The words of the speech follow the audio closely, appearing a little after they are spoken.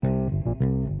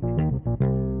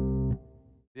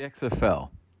The XFL,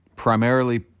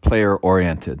 primarily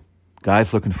player-oriented.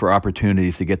 Guys looking for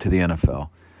opportunities to get to the NFL.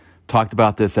 Talked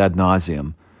about this ad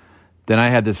nauseum. Then I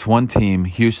had this one team,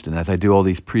 Houston, as I do all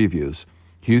these previews.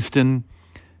 Houston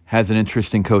has an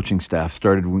interesting coaching staff.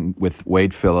 Started with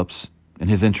Wade Phillips and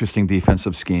his interesting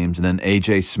defensive schemes, and then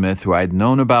A.J. Smith, who I had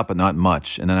known about but not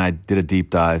much, and then I did a deep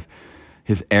dive.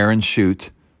 His Aaron Shoot,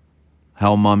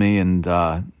 Hell Mummy, and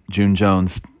June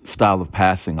Jones style of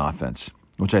passing offense,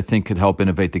 which I think could help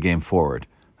innovate the game forward,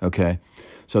 okay?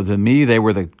 So to me, they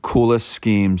were the coolest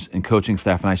schemes and coaching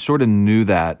staff, and I sort of knew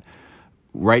that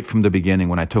right from the beginning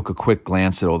when I took a quick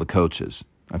glance at all the coaches.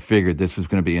 I figured this is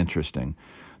going to be interesting.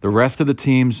 The rest of the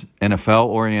teams,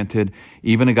 NFL-oriented,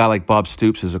 even a guy like Bob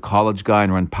Stoops is a college guy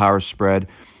and run power spread.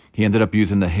 He ended up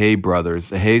using the Hayes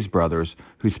brothers,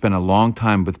 who spent a long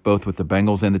time both with the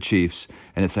Bengals and the Chiefs,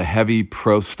 and it's a heavy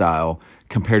pro style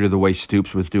compared to the way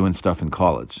Stoops was doing stuff in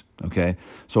college, okay?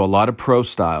 So a lot of pro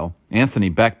style. Anthony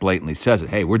Beck blatantly says it.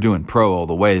 Hey, we're doing pro all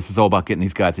the way. This is all about getting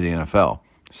these guys to the NFL.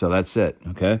 So that's it,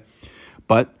 okay?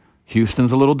 But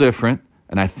Houston's a little different,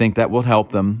 and I think that will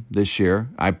help them this year.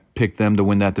 I picked them to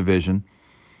win that division.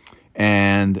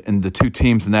 And the two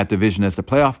teams in that division as the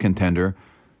playoff contender,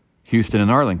 Houston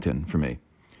and Arlington for me.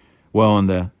 Well, in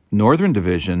the Northern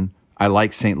Division, I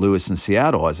like St. Louis and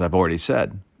Seattle, as I've already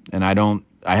said. And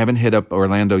I haven't hit up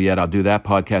Orlando yet. I'll do that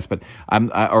podcast, but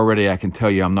I can tell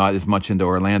you I'm not as much into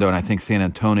Orlando, and I think San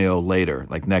Antonio later,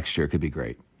 like next year, could be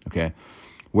great. Okay,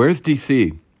 where's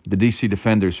DC? The DC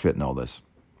Defenders fit in all this?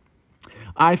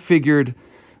 I figured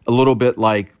a little bit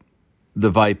like the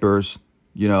Vipers,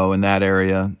 in that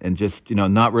area, and just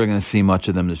not really going to see much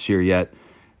of them this year yet.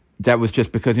 That was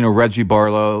just because REGGIE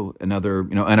BARLOW, another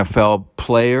NFL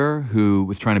player who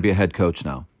was trying to be a head coach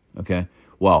now. Okay.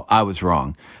 Well, I was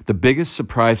wrong. The biggest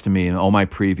surprise to me in all my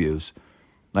previews,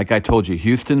 like I told you,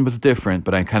 Houston was different,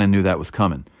 but I kind of knew that was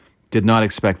coming. Did not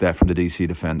expect that from the DC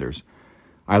Defenders.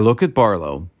 I look at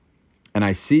Barlow, and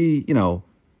I see,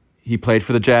 he played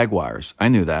for the Jaguars. I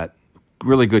knew that.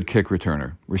 Really good kick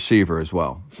returner, receiver as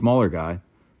well. Smaller guy,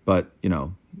 but,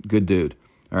 good dude.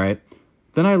 All right.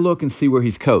 Then I look and see where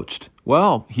he's coached.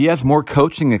 Well, he has more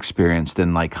coaching experience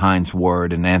than like Hines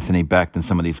Ward and Anthony Beck and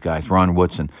some of these guys, Ron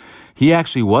Woodson. He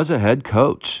actually was a head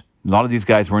coach. A lot of these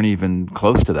guys weren't even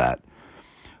close to that.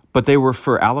 But they were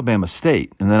for Alabama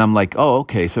State. And then I'm like, oh,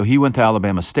 okay, so he went to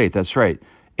Alabama State. That's right.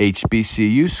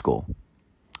 HBCU school.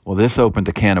 Well, this opened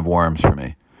a can of worms for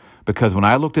me. Because when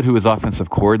I looked at who his offensive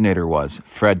coordinator was,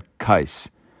 Fred Kaiss,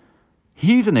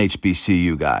 he's an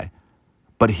HBCU guy.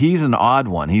 But he's an odd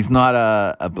one. He's not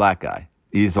a black guy.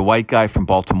 He's a white guy from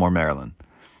Baltimore, Maryland.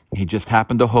 He just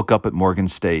happened to hook up at Morgan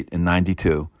State in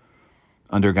 '92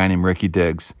 under a guy named Ricky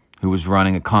Diggs, who was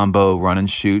running a combo run and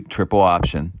shoot triple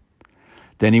option.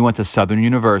 Then he went to Southern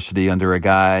University under a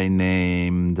guy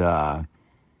named, I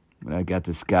got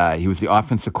this guy. He was the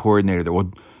offensive coordinator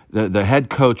there. The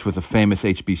head coach was a famous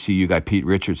HBCU guy, Pete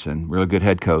Richardson, real good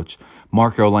head coach.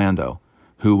 Mark Orlando,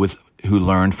 who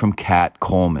learned from Cat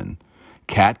Coleman.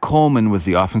 Cat Coleman was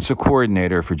the offensive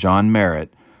coordinator for John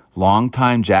Merritt,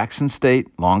 longtime Jackson State,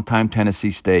 longtime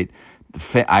Tennessee State.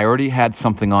 I already had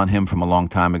something on him from a long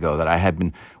time ago that I had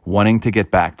been wanting to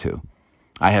get back to.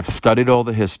 I have studied all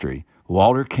the history.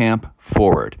 Walter Camp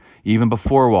forward, even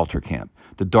before Walter Camp.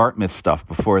 The Dartmouth stuff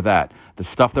before that. The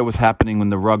stuff that was happening in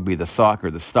the rugby, the soccer,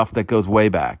 the stuff that goes way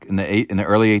back in the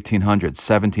early 1800s,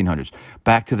 1700s,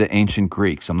 back to the ancient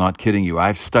Greeks. I'm not kidding you.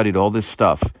 I've studied all this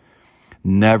stuff.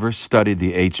 Never studied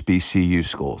the HBCU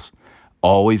schools.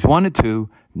 Always wanted to,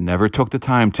 never took the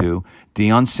time to.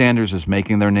 Deion Sanders is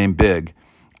making their name big.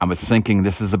 I was thinking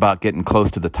this is about getting close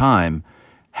to the time.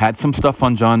 Had some stuff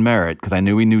on John Merritt because I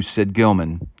knew he knew Sid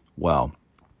Gilman. Well,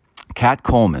 Cat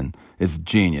Coleman is a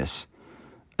genius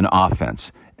in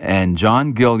offense. And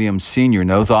John Gilliam Sr.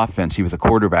 knows offense. He was a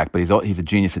quarterback, but he's a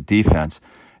genius at defense.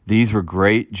 These were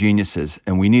great geniuses,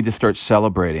 and we need to start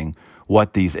celebrating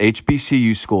what these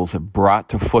HBCU schools have brought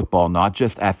to football, not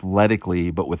just athletically,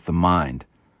 but with the mind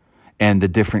and the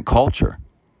different culture,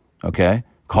 okay?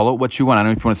 Call it what you want. I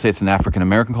don't know if you want to say it's an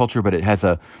African-American culture, but it has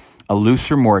a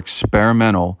looser, more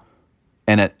experimental,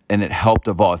 and it helped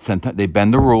evolve. They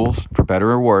bend the rules, for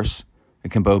better or worse.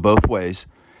 It can go both ways.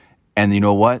 And you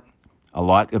know what? A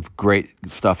lot of great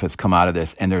stuff has come out of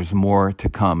this, and there's more to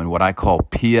come. And what I call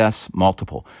PS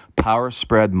multiple, power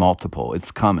spread multiple,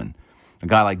 it's coming. A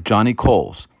guy like Johnny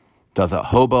Coles does a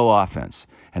hobo offense.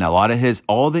 And a lot of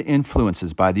all the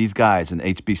influences by these guys in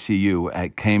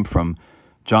HBCU came from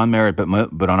John Merritt,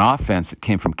 but on offense, it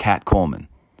came from Cat Coleman.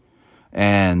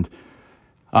 And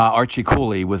Archie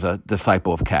Cooley was a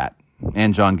disciple of Cat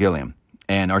and John Gilliam.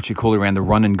 And Archie Cooley ran the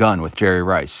run and gun with Jerry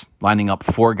Rice, lining up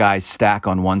 4 guys stack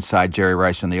on one side, Jerry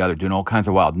Rice on the other, doing all kinds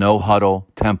of wild, no huddle,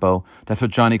 tempo. That's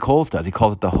what Johnny Coles does. He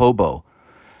calls it the hobo.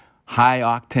 High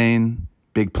octane,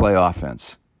 big play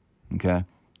offense. Okay?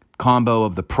 Combo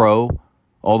of the pro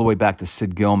all the way back to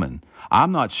Sid Gilman.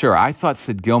 I'm not sure. I thought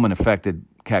Sid Gilman affected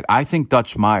Keck. I think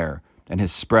Dutch Meyer and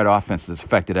his spread offenses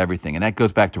affected everything. And that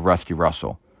goes back to Rusty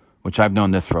Russell, which I've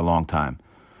known this for a long time.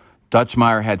 Dutch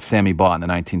Meyer had Sammy Baugh in the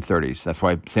 1930s. That's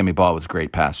why Sammy Baugh was a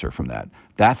great passer from that.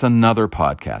 That's another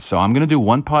podcast. So I'm going to do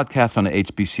one podcast on the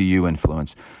HBCU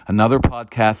influence, another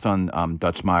podcast on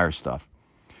Dutch Meyer stuff.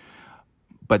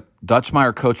 But Dutch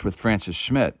Meyer coached with Francis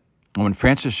Schmidt. And when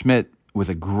Francis Schmidt was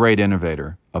a great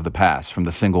innovator of the pass from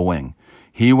the single wing,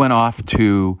 he went off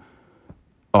to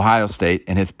Ohio State,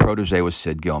 and his protege was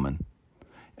Sid Gilman.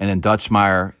 And then Dutch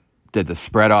Meyer did the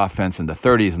spread offense in the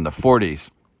 30s and the 40s.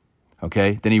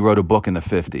 Okay? Then he wrote a book in the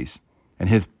 50s. And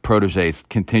his proteges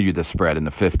continued the spread in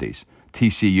the 50s.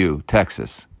 TCU,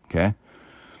 Texas. Okay?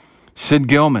 Sid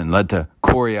Gilman led to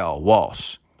Coryell,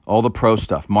 Walsh, all the pro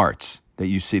stuff, Martz, that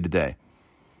you see today.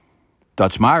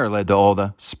 Dutch Meyer led to all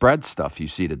the spread stuff you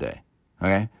see today.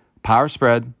 Okay? Power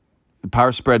spread. The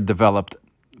power spread developed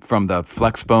from the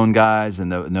flex bone guys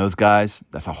and those guys.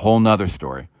 That's a whole nother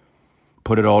story.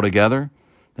 Put it all together.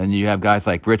 Then you have guys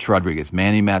like Rich Rodriguez,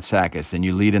 Manny Matsakis, and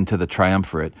you lead into the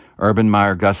triumvirate, Urban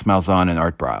Meyer, Gus Malzahn, and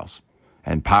Art Briles.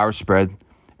 And power spread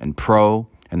and pro,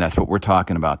 and that's what we're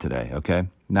talking about today, okay?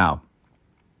 Now,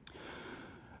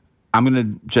 I'm going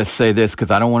to just say this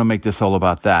because I don't want to make this all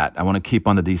about that. I want to keep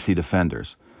on the D.C.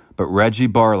 Defenders. But Reggie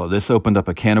Barlow, this opened up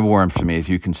a can of worms for me, as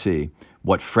you can see.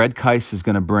 What Fred Kaiss is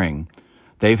going to bring,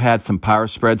 they've had some power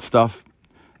spread stuff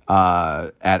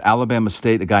at Alabama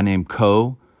State, a guy named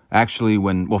Coe. Actually,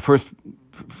 first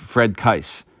Fred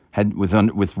Kaiss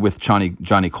was with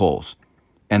Johnny Coles,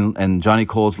 and Johnny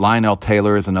Coles, Lionel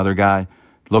Taylor is another guy.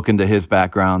 Look into his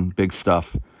background, big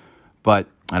stuff. But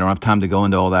I don't have time to go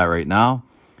into all that right now.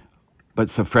 But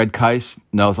so Fred Kaiss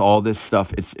knows all this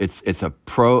stuff. It's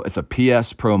a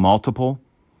PS pro multiple,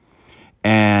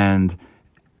 and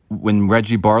when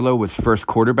Reggie Barlow was first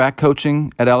quarterback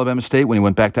coaching at Alabama State, when he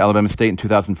went back to Alabama State in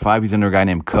 2005, he's under a guy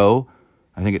named Coe.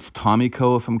 I think it's Tommy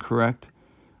Coe, if I'm correct.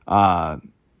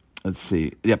 Let's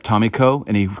see. Yep, Tommy Coe.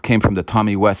 And he came from the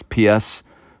Tommy West PS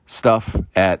stuff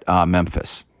at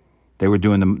Memphis. They were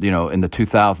doing in the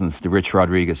 2000s, the Rich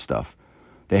Rodriguez stuff.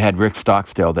 They had Rick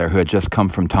Stockdale there, who had just come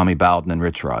from Tommy Bowden and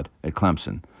Rich Rod at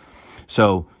Clemson.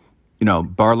 So,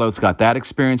 Barlow's got that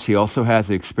experience. He also has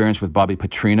the experience with Bobby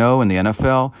Petrino in the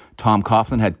NFL. Tom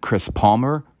Coughlin had Chris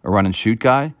Palmer, a run and shoot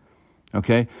guy.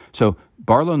 Okay? So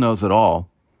Barlow knows it all.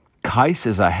 Kaiss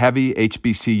is a heavy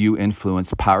HBCU influence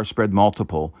power spread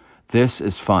multiple. This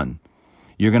is fun.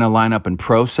 You're going to line up in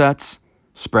pro sets,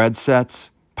 spread sets,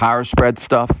 power spread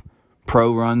stuff,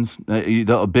 pro runs.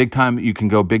 Big time, you can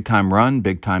go big time run,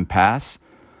 big time pass.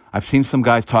 I've seen some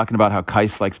guys talking about how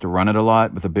Kaiss likes to run it a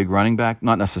lot with a big running back.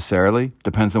 Not necessarily.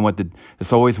 Depends on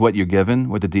it's always what you're given,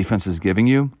 what the defense is giving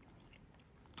you.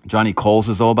 Johnny Coles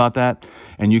is all about that.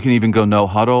 And you can even go no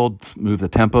huddle, move the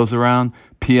tempos around,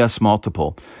 PS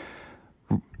multiple.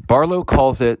 Barlow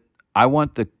calls it, I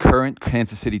want the current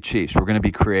Kansas City Chiefs. We're going to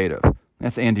be creative.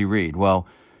 That's Andy Reid. Well,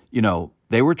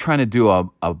 they were trying to do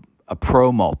a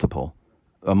pro multiple,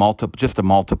 just a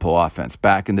multiple offense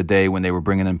back in the day when they were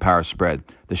bringing in power spread.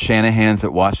 The Shanahans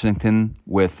at Washington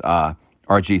with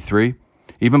RG3.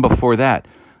 Even before that,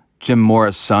 Jim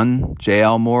Mora's son,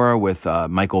 J.L. Mora, with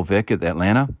Michael Vick at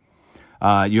Atlanta.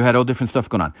 You had all different stuff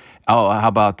going on. Oh, how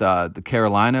about the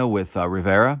Carolina with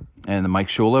Rivera and the Mike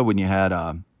Shula when you had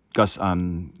Gus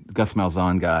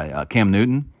Malzahn guy, Cam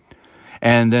Newton.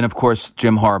 And then, of course,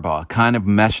 Jim Harbaugh kind of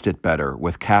meshed it better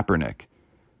with Kaepernick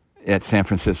at San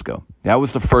Francisco. That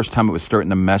was the first time it was starting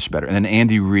to mesh better. And then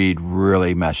Andy Reid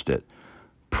really meshed it.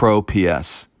 Pro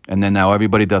PS. And then now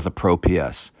everybody does a pro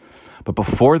PS. But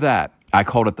before that, I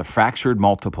called it the fractured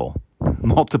multiple.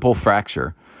 Multiple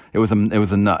fracture. It was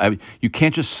you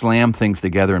can't just slam things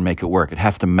together and make it work. It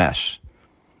has to mesh.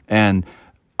 And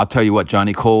I'll tell you what,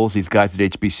 Johnny Coles, these guys at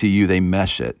HBCU, they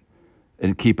mesh it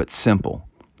and keep it simple.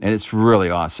 And it's really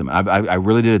awesome. I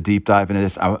really did a deep dive into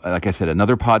this. Like I said,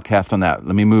 another podcast on that.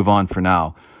 Let me move on for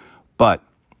now. But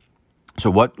so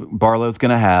what Barlow's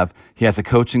going to have, he has a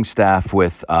coaching staff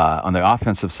with on the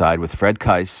offensive side with Fred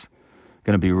Kaiss.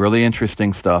 Going to be really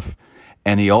interesting stuff.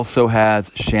 And he also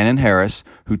has Shannon Harris,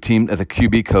 who teamed as a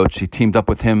QB coach. He teamed up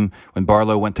with him when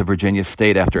Barlow went to Virginia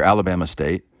State after Alabama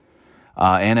State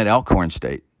and at Alcorn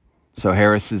State. So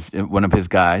Harris is one of his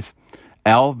guys.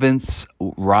 Alvince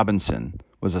Robinson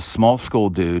was a small school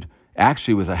dude,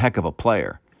 actually was a heck of a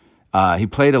player. He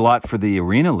played a lot for the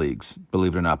arena leagues,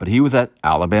 believe it or not, but he was at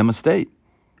Alabama State,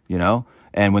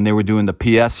 and when they were doing the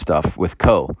PS stuff with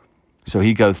Co. So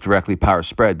he goes directly power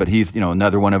spread, but he's,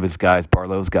 another one of his guys,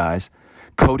 Barlow's guys.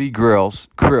 Cody Krills,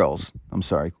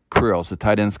 the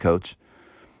tight ends coach.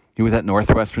 He was at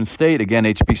Northwestern State, again,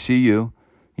 HBCU.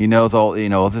 He knows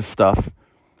all this stuff.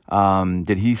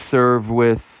 Did he serve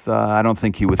with, I don't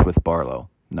think he was with Barlow,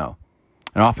 no.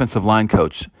 An offensive line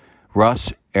coach,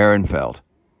 Russ Ehrenfeld.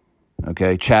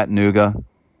 Okay, Chattanooga.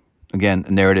 Again,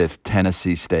 and there it is,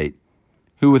 Tennessee State.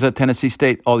 Who was at Tennessee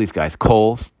State? All these guys.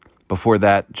 Coles. Before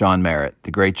that, John Merritt,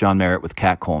 the great John Merritt with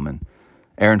Cat Coleman.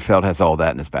 Ehrenfeld has all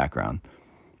that in his background.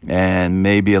 And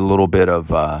maybe a little bit of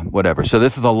whatever. So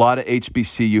this is a lot of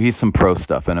HBCU. He's some pro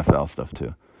stuff, NFL stuff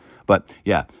too. But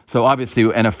yeah, so obviously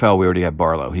NFL, we already have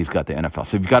Barlow. He's got the NFL.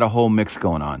 So you've got a whole mix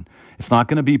going on. It's not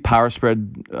going to be power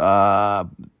spread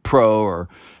pro, or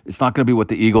it's not going to be what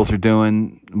the Eagles are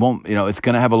doing. It won't, it's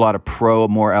going to have a lot of pro,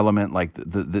 more element like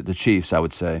the Chiefs, I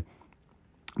would say.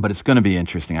 But it's going to be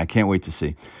interesting. I can't wait to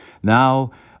see.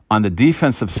 Now, on the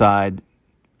defensive side,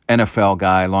 NFL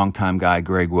guy, longtime guy,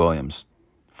 Gregg Williams.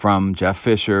 From Jeff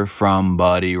Fisher, from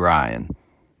Buddy Ryan.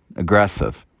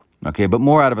 Aggressive. Okay, but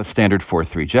more out of a standard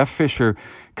 4-3. Jeff Fisher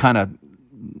kind of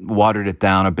watered it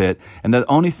down a bit. And the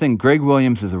only thing, Gregg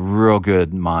Williams is a real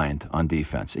good mind on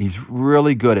defense. He's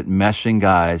really good at meshing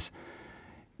guys,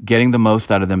 getting the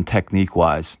most out of them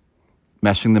technique-wise,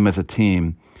 meshing them as a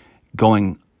team,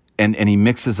 going, and he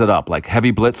mixes it up, like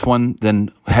heavy blitz one,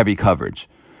 then heavy coverage.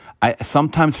 I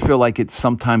sometimes feel like it's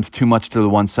sometimes too much to the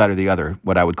one side or the other,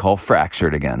 what I would call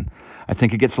fractured again. I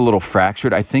think it gets a little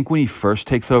fractured. I think when he first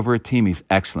takes over a team, he's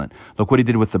excellent. Look what he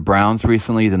did with the Browns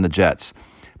recently, then the Jets.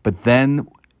 But then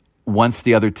once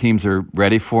the other teams are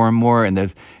ready for him more,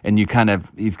 if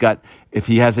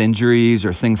he has injuries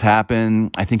or things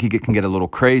happen, I think he can get a little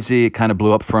crazy. It kind of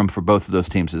blew up for him for both of those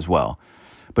teams as well.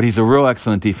 But he's a real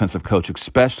excellent defensive coach,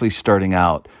 especially starting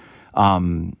out,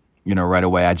 right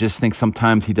away. I just think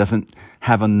sometimes he doesn't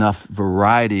have enough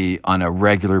variety on a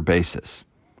regular basis.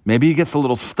 Maybe he gets a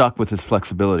little stuck with his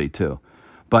flexibility too.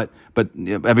 But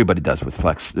everybody does with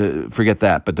flex. Forget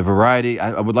that. But the variety,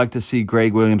 I would like to see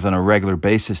Gregg Williams on a regular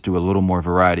basis do a little more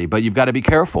variety. But you've got to be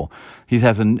careful. He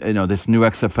has this new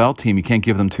XFL team. You can't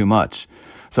give them too much.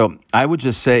 So I would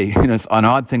just say, it's an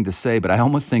odd thing to say, but I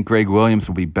almost think Gregg Williams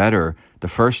will be better the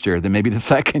first year than maybe the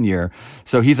second year.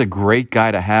 So he's a great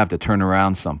guy to have to turn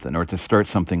around something or to start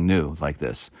something new like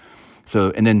this.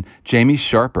 So, and then Jamie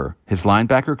Sharper, his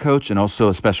linebacker coach and also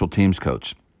a special teams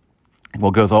coach.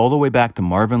 Well, goes all the way back to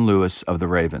Marvin Lewis of the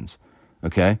Ravens,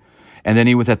 okay? And then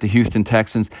he was at the Houston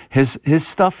Texans. His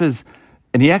stuff is,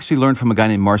 and he actually learned from a guy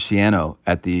named Marciano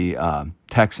at the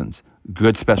Texans,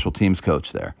 good special teams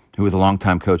coach there, who was a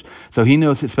longtime coach. So he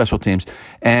knows his special teams,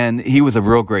 and he was a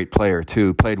real great player,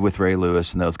 too, played with Ray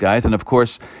Lewis and those guys. And, of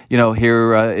course,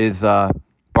 here is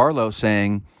Barlow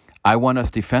saying, I want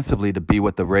us defensively to be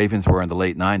what the Ravens were in the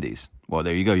late 90s. Well,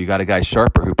 there you go. You got a guy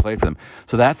Sharper who played for them.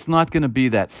 So that's not going to be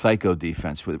that psycho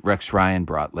defense that Rex Ryan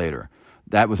brought later.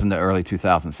 That was in the early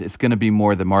 2000s. It's going to be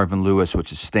more the Marvin Lewis,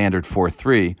 which is standard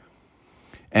 4-3.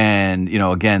 And,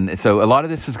 again, so a lot of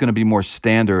this is going to be more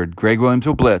standard. Gregg Williams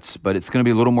will blitz, but it's going to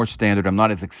be a little more standard. I'm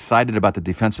not as excited about the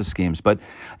defensive schemes, but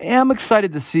I am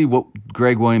excited to see what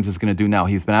Gregg Williams is going to do now.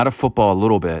 He's been out of football a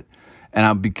little bit, and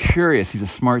I'll be curious. He's a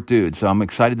smart dude, so I'm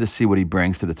excited to see what he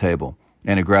brings to the table.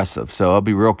 And aggressive, so I'll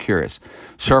be real curious.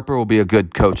 Sharper will be a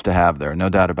good coach to have there, no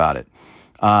doubt about it.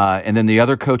 And then the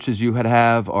other coaches you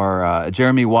have are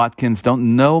Jeremy Watkins.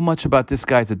 Don't know much about this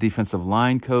guy as a defensive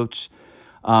line coach.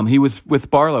 He was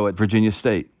with Barlow at Virginia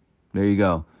State. There you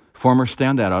go. Former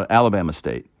standout at Alabama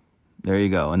State. There you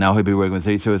go. And now he'll be working with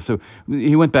State. So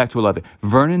he went back to 11.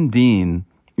 Vernon Dean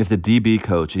is the DB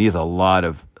coach, and he has a lot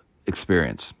of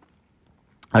experience.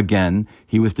 Again,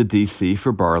 he was the DC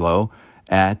for Barlow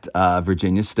at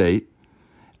Virginia State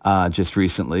just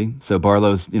recently. So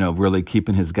Barlow's, really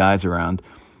keeping his guys around.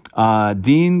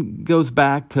 Dean goes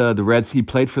back to the Reds. He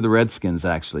played for the Redskins,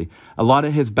 actually. A lot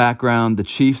of his background, the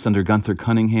Chiefs under Gunther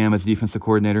Cunningham as defensive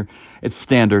coordinator. It's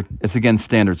standard. It's, again,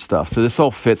 standard stuff. So this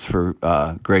all fits for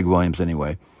Gregg Williams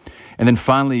anyway. And then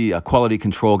finally, a quality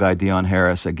control guy, Deion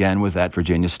Harris, again, was at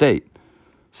Virginia State.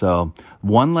 So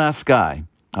one last guy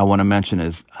I want to mention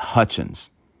is Hutchins,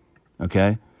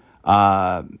 okay?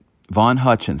 Vaughn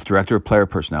Hutchins, Director of Player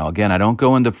Personnel. Again, I don't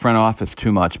go into front office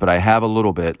too much, but I have a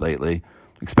little bit lately,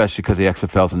 especially because the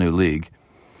XFL is a new league.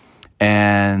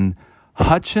 And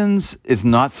Hutchins is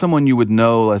not someone you would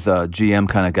know as a GM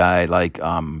kind of guy like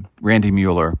Randy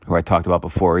Mueller, who I talked about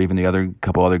before, or even the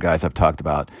couple other guys I've talked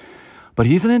about. But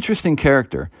he's an interesting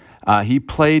character. He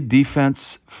played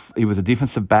defense. He was a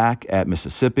defensive back at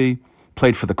Mississippi.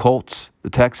 Played for the Colts, the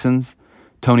Texans,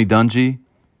 Tony Dungy,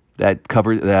 that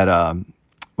covered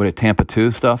that Tampa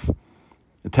 2 stuff.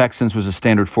 The Texans was a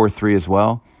standard 4-3 as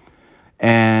well.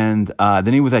 And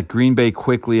then he was at Green Bay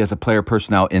quickly as a player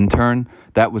personnel intern.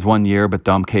 That was 1 year, but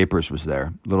Dom Capers was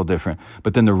there. A little different.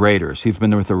 But then the Raiders. He's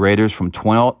been with the Raiders from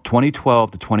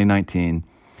 2012 to 2019.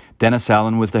 Dennis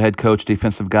Allen was the head coach,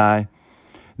 defensive guy.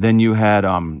 Then you had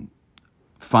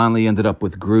finally ended up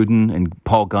with Gruden and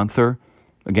Paul Gunther.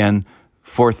 Again,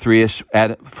 4-3-ish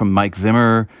from Mike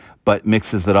Zimmer, but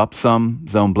mixes it up some,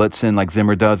 zone blitzing like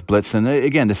Zimmer does, blitzing.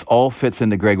 Again, this all fits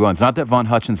into Gregg Williams. Not that Von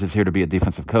Hutchins is here to be a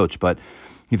defensive coach, but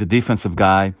he's a defensive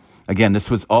guy. Again, this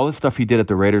was all the stuff he did at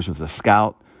the Raiders was a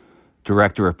scout,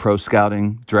 director of pro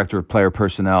scouting, director of player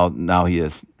personnel. Now he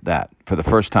is that for the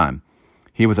first time.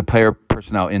 He was a player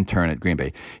personnel intern at Green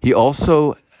Bay. He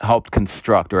also helped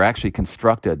construct, or actually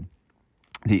constructed,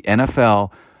 the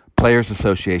NFL Players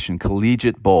Association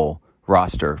Collegiate Bowl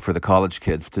roster for the college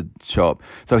kids to show up.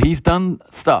 So he's done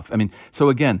stuff. I mean, so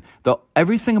again,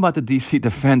 everything about the DC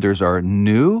Defenders are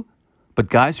new, but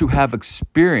guys who have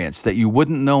experience that you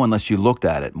wouldn't know unless you looked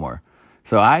at it more.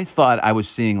 So I thought I was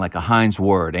seeing like a Hines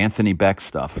Ward, Anthony Beck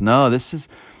stuff. No, this is,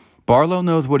 Barlow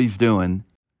knows what he's doing.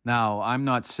 Now, I'm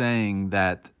not saying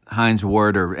that Hines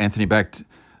Ward or Anthony Beck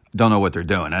don't know what they're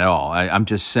doing at all. I'm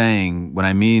just saying, what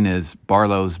I mean is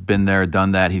Barlow's been there,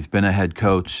 done that. He's been a head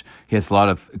coach. He has a lot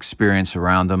of experience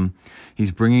around him.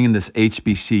 He's bringing in this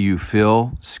HBCU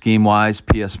feel, scheme-wise,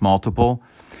 PS multiple.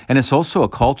 And it's also a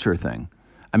culture thing.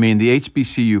 I mean, the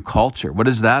HBCU culture, what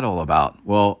is that all about?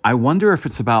 Well, I wonder if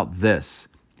it's about this.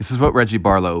 This is what Reggie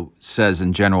Barlow says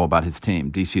in general about his team,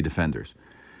 DC Defenders.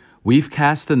 We've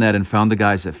cast the net and found the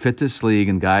guys that fit this league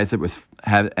and guys that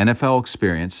have NFL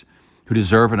experience who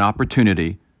deserve an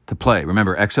opportunity to play.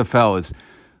 Remember, XFL is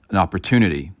an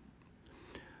opportunity.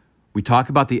 We talk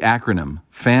about the acronym,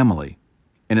 family,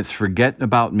 and it's forget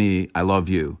about me, I love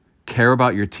you. Care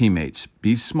about your teammates.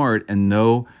 Be smart and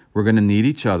know we're going to need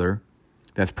each other.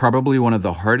 That's probably one of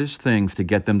the hardest things to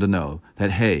get them to know,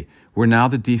 that, hey, we're now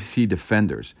the DC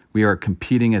Defenders. We are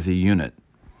competing as a unit.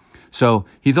 So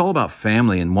he's all about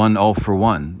family and one all for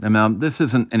one. I mean, this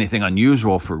isn't anything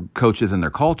unusual for coaches and their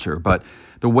culture, but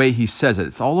the way he says it,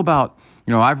 it's all about,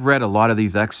 I've read a lot of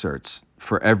these excerpts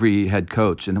for every head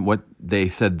coach and what they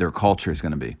said their culture is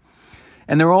going to be.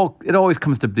 And it always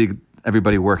comes to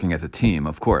everybody working as a team,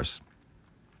 of course.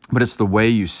 But it's the way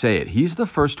you say it. He's the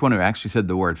first one who actually said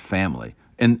the word family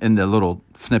in the little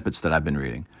snippets that I've been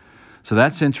reading. So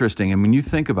that's interesting. And when you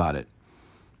think about it,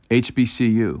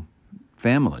 HBCU,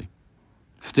 family,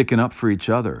 sticking up for each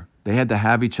other. They had to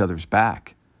have each other's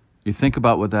back. You think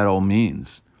about what that all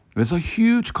means. There's a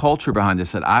huge culture behind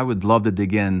this that I would love to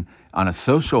dig in on a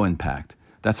social impact.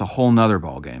 That's a whole nother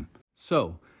ballgame.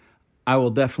 So I will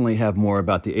definitely have more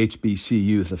about the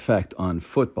HBCU's effect on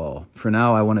football. For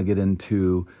now, I want to get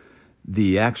into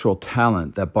the actual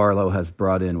talent that Barlow has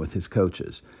brought in with his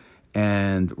coaches.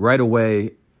 And right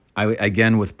away, I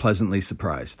again was pleasantly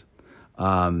surprised.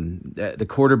 The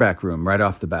quarterback room right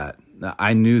off the bat.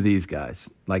 I knew these guys.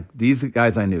 Like, these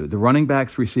guys I knew. The running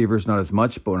backs, receivers, not as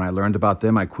much, but when I learned about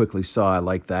them, I quickly saw I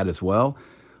liked that as well.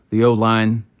 The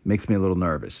OLine makes me a little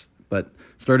nervous. But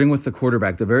starting with the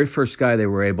quarterback, the very first guy they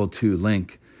were able to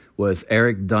link was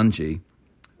Eric Dungy,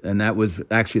 and that was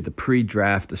actually the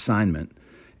pre-draft assignment.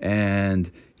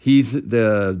 And he's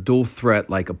the dual threat,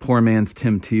 like a poor man's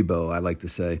Tim Tebow, I like to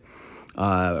say.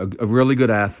 A really good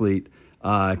athlete.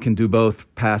 Can do both,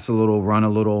 pass a little, run a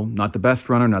little. Not the best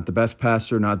runner, not the best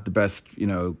passer, not the best,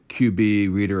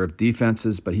 QB reader of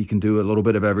defenses, but he can do a little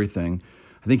bit of everything.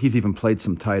 I think he's even played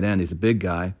some tight end. He's a big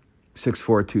guy,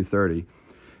 6'4", 230.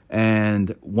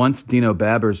 And once Dino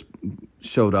Babbers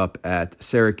showed up at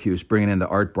Syracuse, bringing in the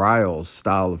Art Briles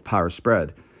style of power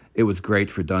spread, it was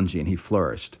great for Dungy, and he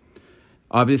flourished.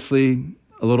 Obviously,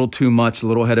 a little too much, a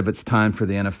little ahead of its time for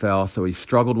the NFL, so he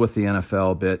struggled with the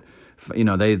NFL a bit.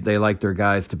 They like their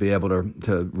guys to be able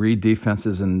to read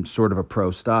defenses in sort of a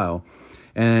pro style.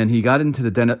 And he got into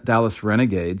the Dallas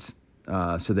Renegades.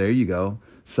 So there you go.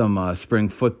 Some spring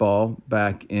football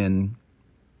back in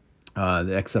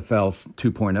the XFL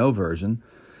 2.0 version.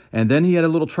 And then he had a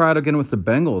little tryout again with the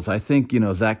Bengals. I think,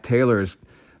 Zach Taylor is,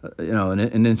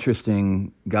 an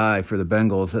interesting guy for the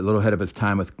Bengals, a little ahead of his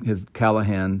time with his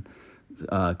Callahan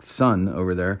son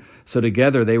over there. So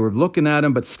together they were looking at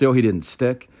him, but still he didn't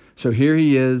stick. So here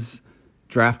he is,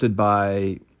 drafted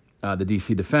by the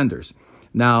DC Defenders.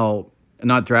 Now,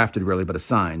 not drafted really, but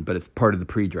assigned, but it's part of the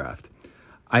pre-draft.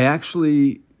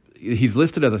 he's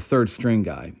listed as a third-string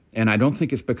guy, and I don't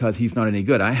think it's because he's not any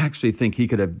good. I actually think he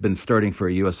could have been starting for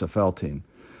a USFL team.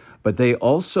 But they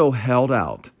also held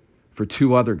out for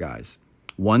 2 other guys.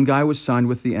 One guy was signed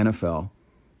with the NFL,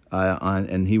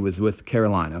 and he was with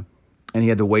Carolina, and he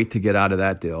had to wait to get out of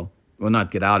that deal. Well,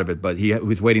 not get out of it, but he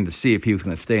was waiting to see if he was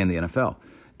going to stay in the NFL.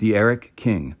 D'Eriq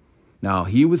King. Now,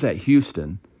 he was at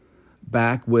Houston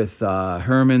back with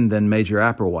Herman, then Major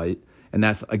Applewhite, and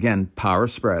that's, again, power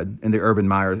spread in the Urban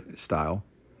Meyer style.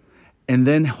 And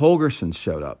then Holgorsen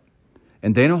showed up.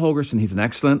 And Dana Holgorsen, he's an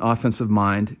excellent offensive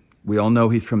mind. We all know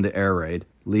he's from the air raid,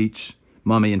 Leach,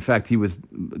 Mummy. In fact, he was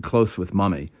close with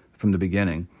Mummy from the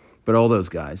beginning, but all those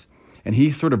guys. And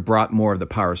he sort of brought more of the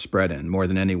power spread in, more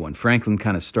than anyone. Franklin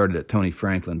kind of started at Tony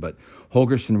Franklin, but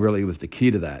Holgorsen really was the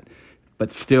key to that.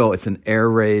 But still, it's an air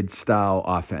raid style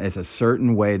offense. It's a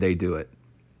certain way they do it,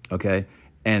 okay?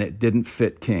 And it didn't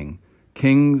fit King.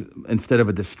 King, instead of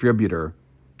a distributor,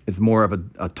 is more of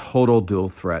a total dual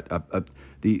threat,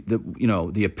 the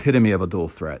epitome of a dual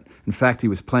threat. In fact, he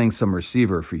was playing some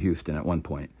receiver for Houston at one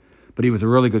point, but he was a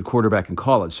really good quarterback in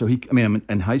college. So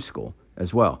in high school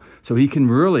as well. So he can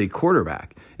really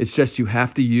quarterback. It's just you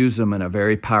have to use him in a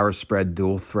very power spread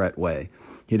dual threat way.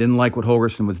 He didn't like what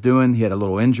Holgorsen was doing. He had a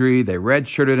little injury. They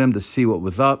redshirted him to see what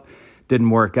was up. Didn't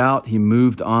work out. He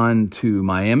moved on to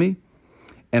Miami.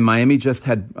 And Miami just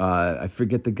had, I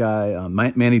forget the guy,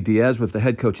 Manny Diaz was the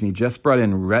head coach, and he just brought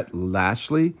in Rhett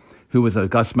Lashley, who was a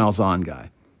Gus Malzahn guy.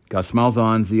 Gus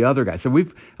Malzahn's the other guy. So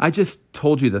I just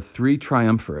told you the 3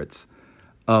 triumvirates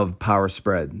of power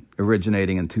spread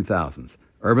originating in 2000s.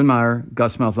 Urban Meyer,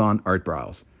 Gus Malzahn, Art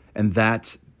Briles. And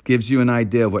that gives you an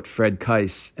idea of what Fred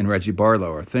Kaiss and Reggie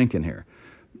Barlow are thinking here.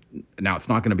 Now, it's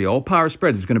not going to be all power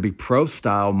spread. It's going to be pro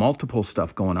style, multiple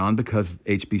stuff going on because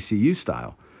HBCU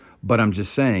style. But I'm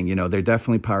just saying, they're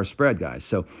definitely power spread guys.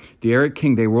 So D'Eriq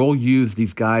King, they will use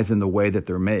these guys in the way that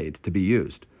they're made to be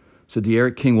used. So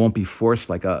D'Eriq King won't be forced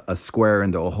like a square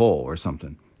into a hole or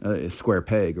something, a square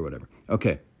peg or whatever.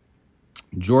 Okay.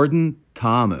 Jordan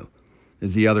Ta'amu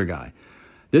is the other guy.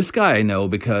 This guy I know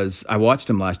because I watched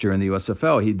him last year in the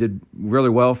USFL. He did really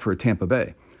well for Tampa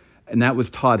Bay. And that was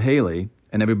Todd Haley.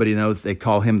 And everybody knows they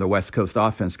call him the West Coast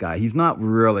offense guy. He's not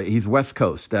really, he's West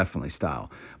Coast, definitely, style.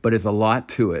 But it's a lot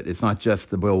to it. It's not just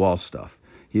the Bill Walsh stuff.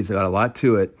 He's got a lot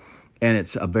to it, and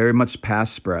it's a very much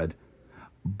pass spread.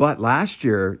 But last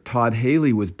year, Todd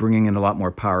Haley was bringing in a lot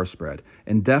more power spread.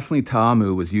 And definitely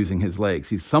Ta'amu was using his legs.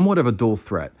 He's somewhat of a dual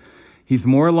threat. He's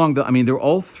more along they're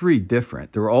all 3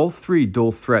 different. They're all 3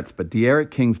 dual threats, but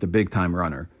D'Eriq King's the big-time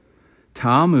runner.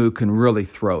 Ta'amu can really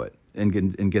throw it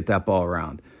and get that ball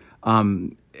around.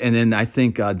 And then I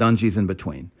think Dungy's in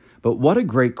between. But what a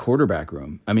great quarterback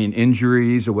room. I mean,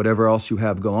 injuries or whatever else you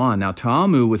have go on. Now,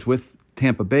 Ta'amu was with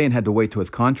Tampa Bay and had to wait till his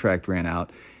contract ran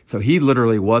out. So he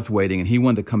literally was waiting, and he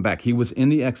wanted to come back. He was in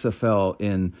the XFL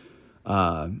in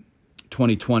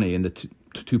 2020 in the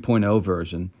 2.0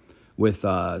 version with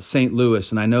St. Louis.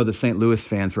 And I know the St. Louis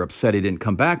fans were upset he didn't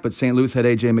come back, but St. Louis had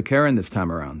A.J. McCrane this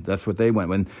time around. That's what they went.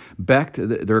 When Beck,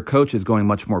 their coach, is going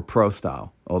much more pro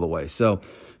style all the way. So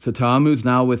Ta'amu's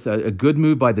now with a good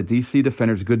move by the DC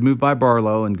defenders, a good move by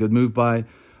Barlow, and good move by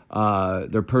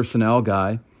their personnel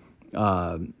guy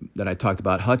that I talked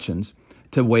about, Hutchins,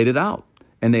 to wait it out.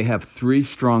 And they have 3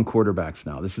 strong quarterbacks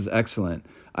now. This is excellent.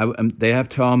 They have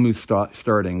Ta'amu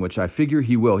starting, which I figure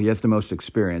he will. He has the most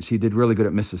experience. He did really good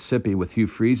at Mississippi with Hugh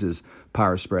Freeze's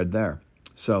power spread there.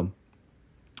 So,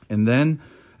 and then,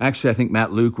 actually, I think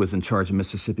Matt Luke was in charge of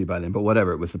Mississippi by then, but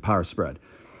whatever, it was the power spread.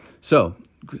 So,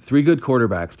 3 good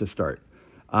quarterbacks to start.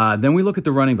 Then we look at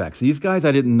the running backs. These guys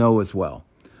I didn't know as well.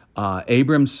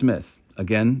 Abram Smith,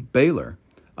 again, Baylor.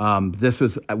 This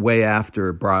was way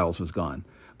after Briles was gone.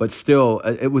 But still,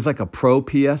 it was like a pro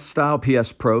PS style,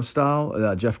 PS Pro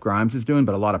style, Jeff Grimes is doing,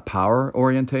 but a lot of power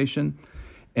orientation.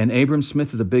 And Abram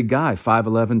Smith is a big guy,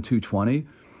 5'11", 220,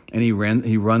 and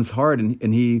he runs hard.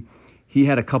 And he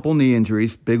had a couple knee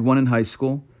injuries, big one in high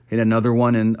school, he had another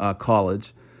one in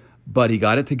college. But he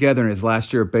got it together, and his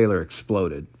last year at Baylor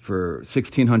exploded for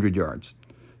 1,600 yards.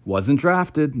 Wasn't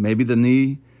drafted, maybe the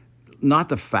knee, not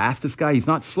the fastest guy. He's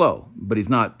not slow, but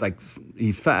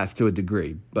he's fast to a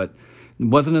degree. But it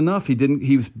wasn't enough. He's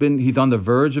on the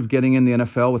verge of getting in the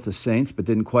NFL with the Saints, but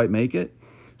didn't quite make it.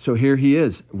 So here he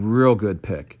is, real good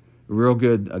pick, real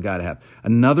good guy to have.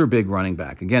 Another big running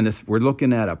back. Again, we're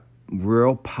looking at a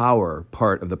real power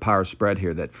part of the power spread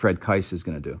here that Fred Kaiss is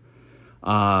going to do.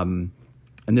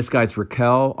 And this guy's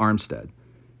Raquel Armstead.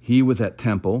 He was at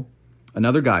Temple.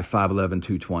 Another guy, 5'11",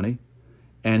 220.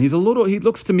 And he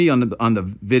looks to me on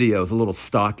the videos a little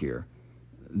stockier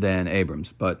than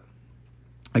Abrams. But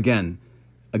again,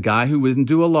 A guy who didn't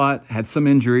do a lot, had some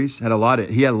injuries, he had a lot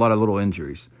of little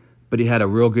injuries, but he had a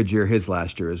real good year his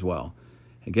last year as well.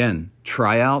 Again,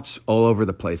 tryouts all over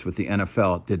the place with the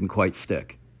NFL, didn't quite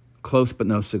stick. Close but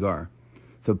no cigar.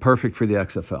 So perfect for the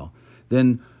XFL.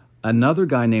 Then another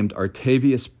guy named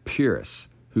Artavius Pierce,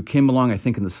 who came along, I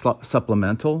think, in the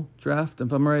supplemental draft,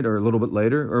 if I'm right, or a little bit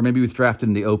later, or maybe he was drafted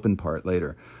in the open part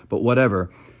later, but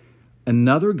whatever.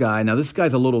 Another guy, now this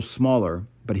guy's a little smaller,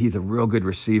 but he's a real good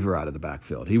receiver out of the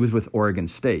backfield. He was with Oregon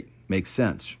State. Makes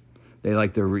sense. They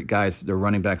like their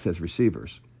running backs as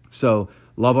receivers. So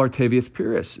love Artavius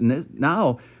Pierce. And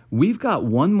now we've got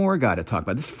one more guy to talk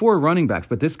about. This is 4 running backs,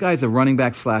 but this guy's a running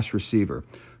back / receiver.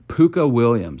 Puka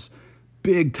Williams,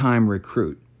 big-time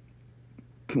recruit.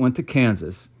 Went to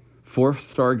Kansas,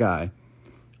 4-star guy,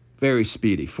 very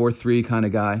speedy, 4.3 kind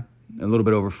of guy, a little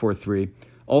bit over 4.3.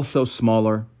 Also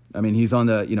smaller. I mean, he's on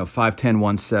the 5'10",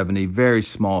 170, very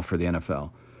small for the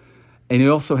NFL. And he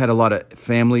also had a lot of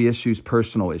family issues,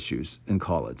 personal issues in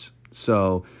college.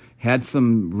 So had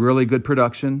some really good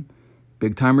production,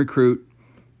 big-time recruit,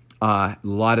 a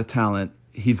lot of talent.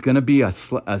 He's going to be a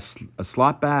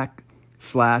slot back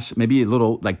 / maybe a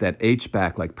little like that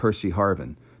H-back like Percy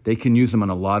Harvin. They can use him in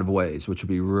a lot of ways, which would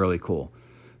be really cool.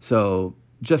 So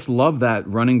just love that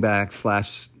running back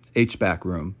 / H-back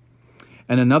room.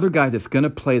 And another guy that's going to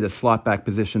play the slot back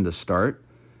position to start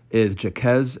is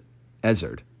Jaquez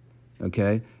Ezzard.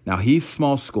 Okay? Now, he's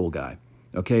small school guy.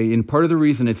 Okay? And part of the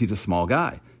reason is he's a small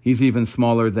guy. He's even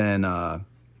smaller than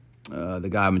the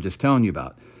guy I'm just telling you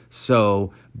about.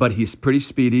 So, but he's pretty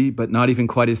speedy, but not even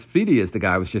quite as speedy as the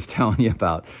guy I was just telling you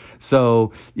about.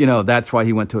 So, that's why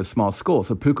he went to a small school.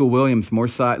 So Puka Williams, more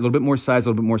size, a little bit more size, a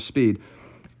little bit more speed.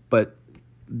 But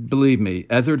believe me,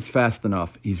 Ezzard's fast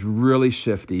enough. He's really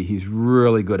shifty. He's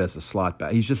really good as a slot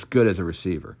back. He's just good as a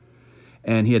receiver.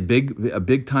 And he had a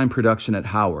big-time production at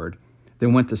Howard.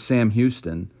 Then went to Sam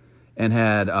Houston and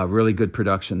had a really good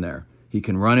production there. He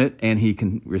can run it and he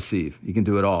can receive. He can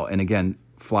do it all. And again,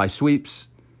 fly sweeps,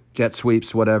 jet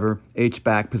sweeps, whatever,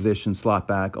 H-back position, slot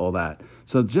back, all that.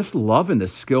 So just loving the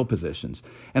skill positions.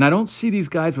 And I don't see these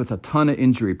guys with a ton of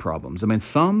injury problems. I mean,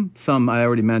 some I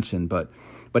already mentioned, but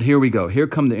here we go. Here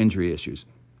come the injury issues.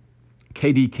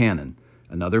 KD Cannon,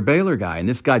 another Baylor guy, and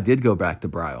this guy did go back to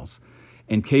Bryles.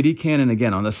 And KD Cannon,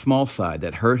 again, on the small side,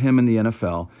 that hurt him in the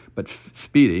NFL, but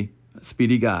speedy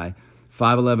guy,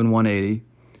 5'11", 180,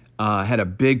 had a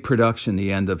big production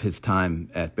the end of his time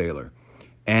at Baylor.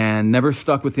 And never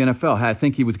stuck with the NFL. I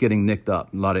think he was getting nicked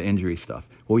up, a lot of injury stuff.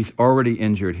 Well, he's already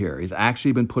injured here. He's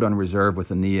actually been put on reserve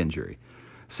with a knee injury.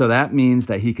 So that means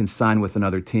that he can sign with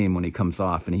another team when he comes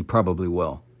off, and he probably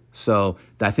will. So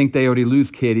I think they already lose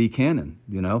KD Cannon,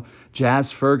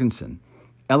 Jazz Ferguson,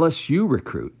 LSU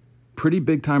recruit, pretty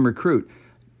big-time recruit,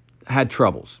 had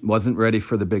troubles, wasn't ready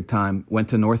for the big time, went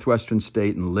to Northwestern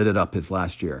State and lit it up his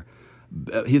last year.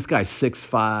 His guy's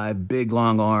 6'5", big,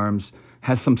 long arms,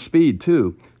 has some speed,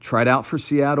 too. Tried out for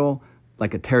Seattle,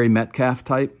 like a Terry Metcalf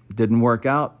type. Didn't work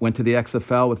out. Went to the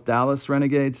XFL with Dallas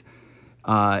Renegades.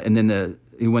 And then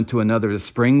he went to the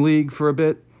spring league for a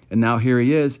bit. And now here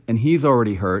he is. And he's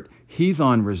already hurt. He's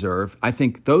on reserve. I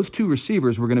think those 2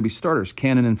 receivers were going to be starters,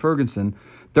 Cannon and Ferguson.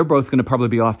 They're both going to probably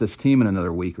be off this team in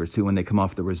another week or 2 when they come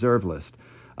off the reserve list.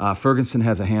 Ferguson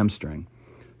has a hamstring.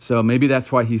 So maybe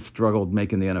that's why he struggled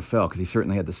making the NFL, because he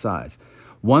certainly had the size.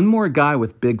 One more guy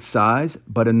with big size,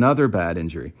 but another bad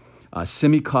injury.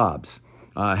 Simi Cobbs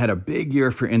had a big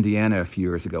year for Indiana a few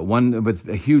years ago. One with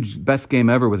a huge, best game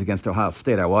ever was against Ohio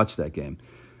State. I watched that game.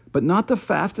 But not the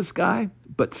fastest guy,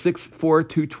 but 6'4",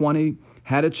 220,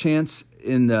 had a chance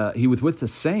he was with the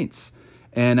Saints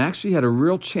and actually had a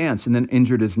real chance and then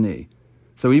injured his knee.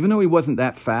 So even though he wasn't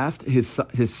that fast, his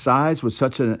size was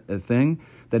such a thing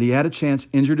that he had a chance,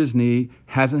 injured his knee,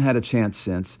 hasn't had a chance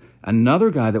since. Another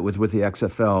guy that was with the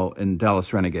XFL in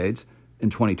Dallas Renegades in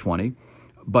 2020,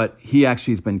 but he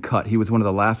actually has been cut. He was one of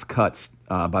the last cuts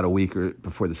about a week or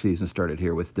before the season started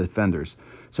here with defenders.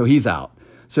 So he's out.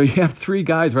 So you have 3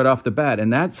 guys right off the bat,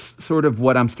 and that's sort of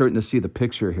what I'm starting to see the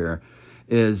picture here.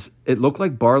 Is it looked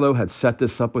like Barlow had set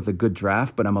this up with a good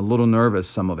draft, but I'm a little nervous,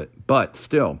 some of it. But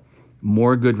still,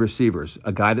 more good receivers.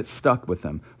 A guy that stuck with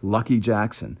them, Lucky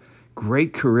Jackson.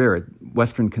 Great career at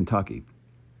Western Kentucky.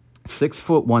 6',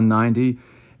 190,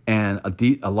 and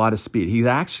a lot of speed. He's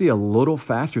actually a little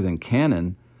faster than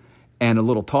Cannon and a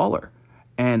little taller.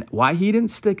 And why he didn't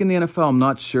stick in the NFL, I'm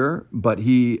not sure. But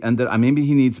maybe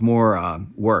he needs more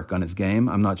work on his game.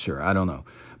 I'm not sure. I don't know.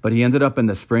 But he ended up in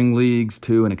the spring leagues,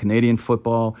 too, in a Canadian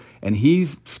football. And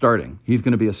he's starting. He's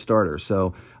going to be a starter.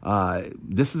 So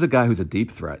this is a guy who's a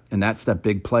deep threat. And that's that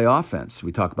big play offense.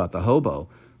 We talk about the hobo,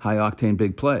 high-octane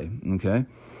big play. Okay?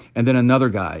 And then another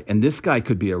guy, and this guy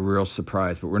could be a real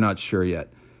surprise, but we're not sure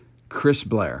yet. Chris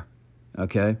Blair,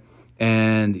 okay?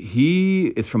 And he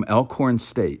is from Elkhorn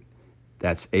State.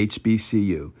 That's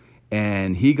HBCU.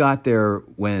 And he got there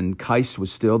when Kaiss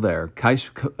was still there. Kaiss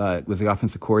was the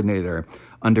offensive coordinator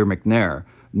under McNair.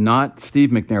 Not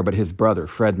Steve McNair, but his brother,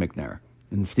 Fred McNair.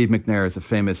 And Steve McNair is a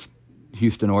famous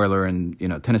Houston Oiler and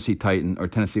Tennessee Titan or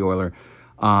Tennessee Oiler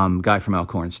guy from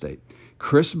Elkhorn State.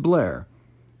 Chris Blair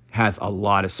has a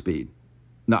lot of speed.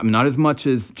 Not as much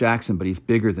as Jackson, but he's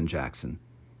bigger than Jackson.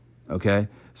 Okay?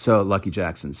 So, Lucky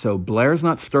Jackson. So, Blair's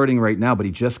not starting right now, but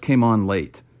he just came on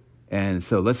late. And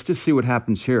so, let's just see what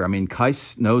happens here. I mean,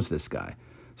 Kaiss knows this guy.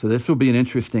 So, this will be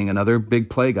another big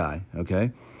play guy.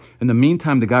 Okay? In the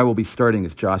meantime, the guy we'll be starting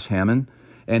is Josh Hammond.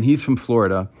 And he's from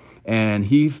Florida. And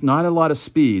he's not a lot of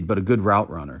speed, but a good route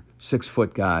runner.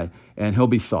 6-foot guy. And he'll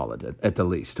be solid, at the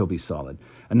least. He'll be solid.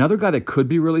 Another guy that could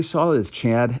be really solid is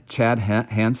Chad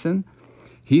Hansen.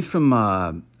 He's from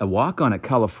a walk-on at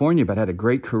California, but had a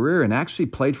great career and actually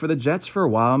played for the Jets for a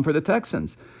while and for the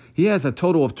Texans. He has a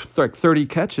total of 30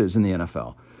 catches in the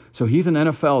NFL. So he's an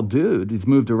NFL dude. He's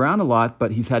moved around a lot,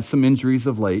 but he's had some injuries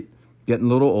of late, getting a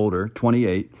little older,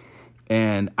 28.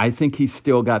 And I think he's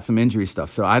still got some injury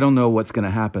stuff. So I don't know what's going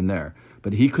to happen there.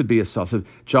 But he could be a soft. So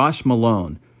Josh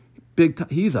Malone,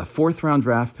 he's a 4th-round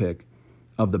draft pick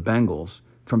of the Bengals.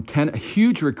 A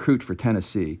huge recruit for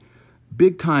Tennessee,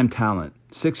 big-time talent,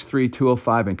 6'3",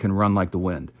 205, and can run like the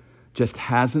wind. Just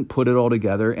hasn't put it all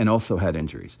together and also had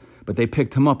injuries. But they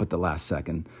picked him up at the last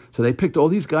second. So they picked all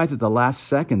these guys at the last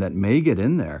second that may get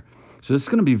in there. So this is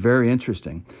going to be very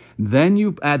interesting. Then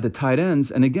you add the tight ends,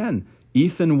 and again,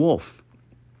 Ethan Wolf,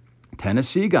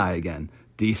 Tennessee guy again,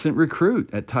 decent recruit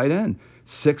at tight end.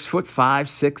 6'5",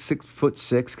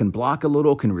 6'6", can block a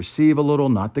little, can receive a little,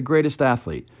 not the greatest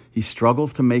athlete. He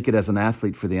struggles to make it as an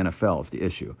athlete for the NFL is the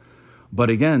issue. But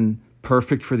again,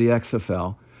 perfect for the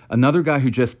XFL. Another guy who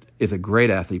just is a great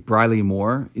athlete, Briley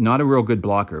Moore, not a real good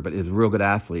blocker, but is a real good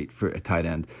athlete for a tight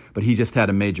end. But he just had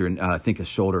a major, I think, a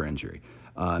shoulder injury,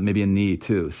 maybe a knee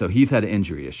too. So he's had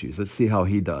injury issues. Let's see how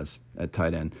he does at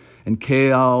tight end. And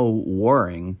K.L.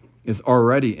 Waring is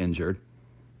already injured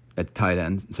at tight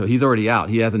end. So he's already out.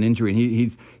 He has an injury,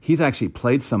 and he's actually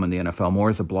played some in the NFL, more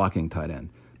as a blocking tight end.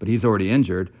 But he's already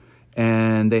injured.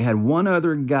 And they had one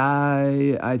other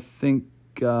guy, I think,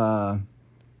 I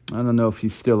don't know if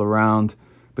he's still around,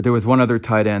 but there was one other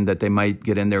tight end that they might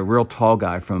get in there, real tall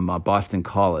guy from Boston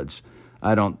College.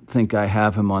 I don't think I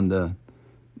have him on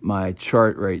my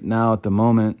chart right now at the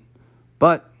moment,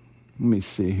 but let me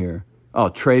see here. Oh,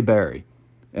 Trey Berry,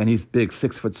 and he's big,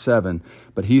 6'7",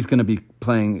 but he's going to be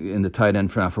playing in the tight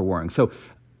end for Waring. So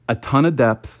a ton of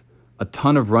depth, a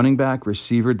ton of running back,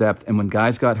 receiver depth, and when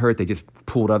guys got hurt, they just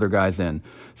pulled other guys in.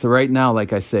 So right now,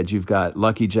 like I said, you've got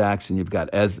Lucky Jackson, you've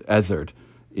got Ezard,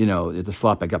 at the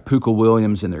slot. I got Puka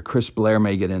Williams in there. Chris Blair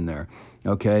may get in there.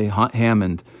 Okay,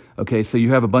 Hammond. Okay, so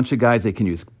you have a bunch of guys they can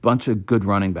use, a bunch of good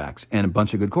running backs, and a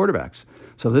bunch of good quarterbacks.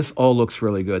 So this all looks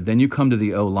really good. Then you come to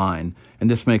the O-line, and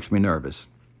this makes me nervous.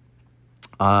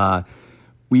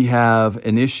 We have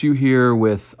an issue here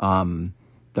with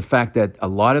the fact that a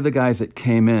lot of the guys that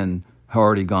came in are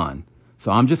already gone.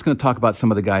 So I'm just going to talk about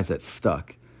some of the guys that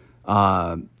stuck.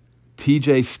 TJ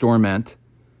Storment,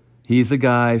 he's a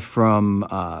guy from,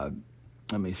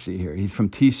 let me see here. He's from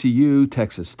TCU,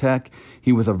 Texas Tech.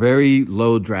 He was a very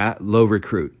low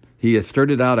recruit. He had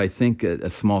started out, I think, at a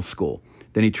small school.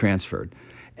 Then he transferred.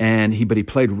 But he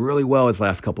played really well his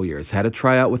last couple years. Had a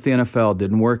tryout with the NFL,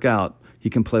 didn't work out. He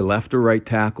can play left or right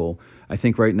tackle. I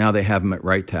think right now they have him at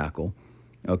right tackle.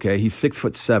 Okay, he's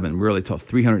 6'7", really tall,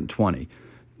 320.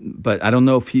 But I don't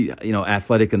know if he,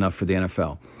 athletic enough for the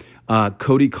NFL.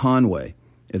 Cody Conway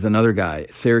is another guy,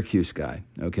 Syracuse guy,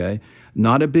 okay?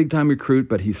 Not a big-time recruit,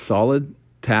 but he's solid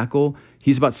tackle.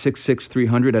 He's about 6'6",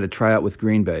 300 at a tryout with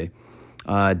Green Bay.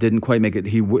 Didn't quite make it.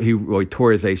 He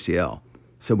tore his ACL.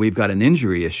 So we've got an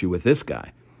injury issue with this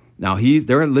guy. Now,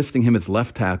 they're listing him as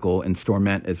left tackle and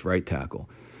Storment as right tackle.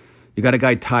 You got a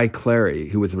guy, Ty Clary,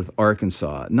 who was with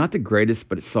Arkansas. Not the greatest,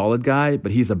 but a solid guy,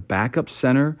 but he's a backup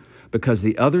center because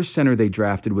the other center they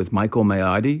drafted was Michael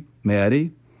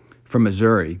Maietti from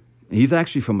Missouri. He's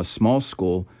actually from a small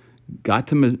school, got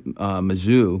to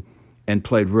Mizzou, and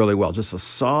played really well. Just a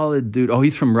solid dude. Oh,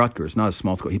 he's from Rutgers, not a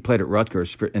small school. He played at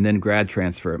Rutgers and then grad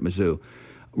transfer at Mizzou.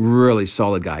 Really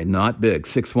solid guy, not big,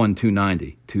 6'1",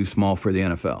 290, too small for the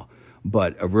NFL,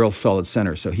 but a real solid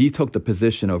center. So he took the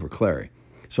position over Clary.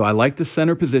 So I like the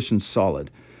center position solid.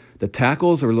 The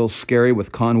tackles are a little scary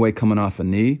with Conway coming off a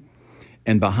knee.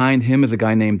 And behind him is a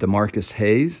guy named DeMarcus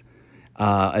Hayes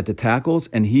at the tackles.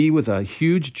 And he was a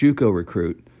huge JUCO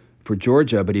recruit, for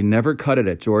Georgia, but he never cut it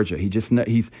at Georgia.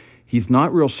 He's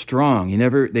not real strong.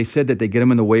 They said that they get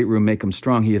him in the weight room, make him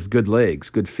strong. He has good legs,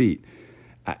 good feet.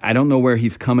 I don't know where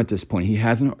he's come at this point. He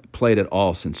hasn't played at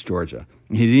all since Georgia.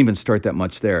 He didn't even start that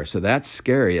much there. So that's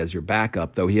scary as your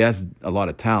backup, though he has a lot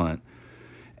of talent.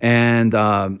 And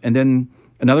then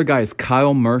another guy is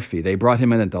Kyle Murphy. They brought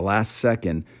him in at the last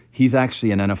second. He's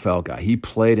actually an NFL guy. He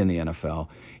played in the NFL.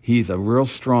 He's a real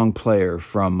strong player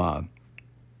from,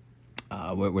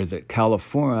 where is it?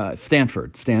 California,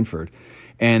 Stanford.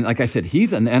 And like I said,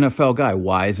 he's an NFL guy.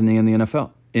 Why isn't he in the NFL?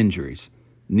 Injuries,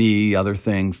 knee, other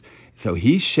things. So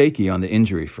he's shaky on the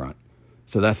injury front.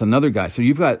 So that's another guy. So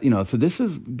you've got, so this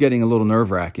is getting a little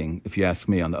nerve-wracking, if you ask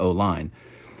me, on the O-line.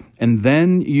 And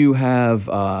then you have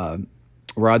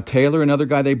Rod Taylor, another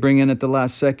guy they bring in at the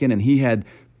last second, and he had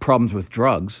problems with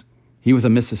drugs. He was a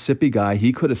Mississippi guy.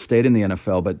 He could have stayed in the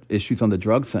NFL, but issues on the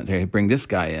drug center. They bring this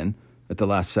guy in at the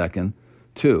last second,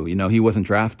 too. He wasn't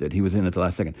drafted. He was in at the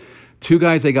last second. Two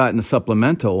guys they got in the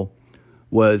supplemental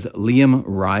was Liam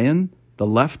Ryan, the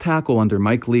left tackle under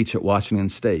Mike Leach at Washington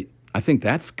State. I think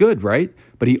that's good, right?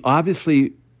 But he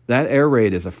obviously, that air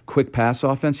raid is a quick pass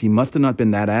offense. He must have not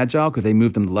been that agile because they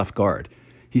moved him to left guard.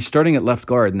 He's starting at left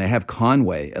guard, and they have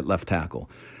Conway at left tackle.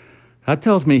 That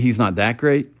tells me he's not that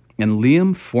great. And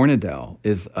Liam Fornadell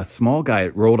is a small guy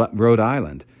at Rhode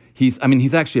Island. He's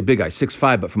actually a big guy,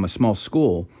 6'5", but from a small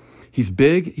school. He's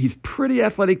big. He's pretty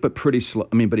athletic, but pretty slow.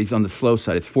 But he's on the slow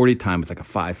side. It's 40 time. It's like a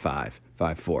 5'5",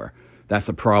 5'4". That's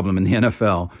a problem in the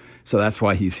NFL, so that's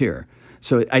why he's here.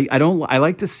 So I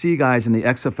like to see guys in the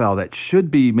XFL that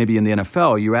should be maybe in the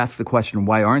NFL. You ask the question,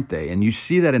 why aren't they? And you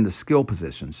see that in the skill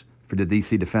positions for the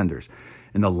DC defenders.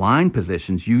 In the line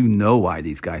positions, why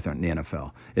these guys aren't in the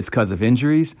NFL. It's because of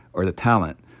injuries or the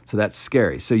talent. So that's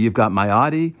scary. So you've got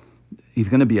Maiotti. He's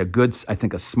going to be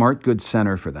a smart, good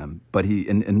center for them. But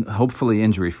and hopefully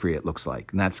injury-free, it looks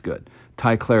like. And that's good.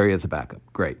 Ty Clary as a backup.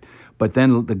 Great. But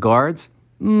then the guards,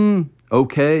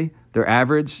 okay. They're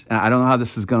average. I don't know how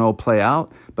this is going to all play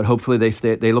out, but hopefully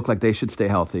they look like they should stay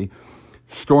healthy.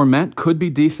 Storment could be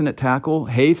decent at tackle.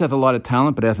 Hayes has a lot of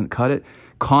talent, but hasn't cut it.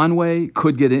 Conway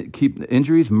could keep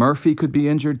injuries. Murphy could be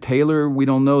injured. Taylor, we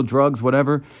don't know, drugs,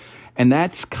 whatever. And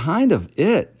that's kind of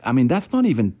it. That's not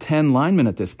even 10 linemen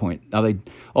at this point. Now, they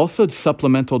also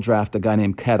supplemental draft a guy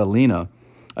named Catalina,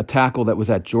 a tackle that was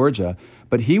at Georgia,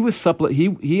 but he was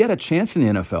he had a chance in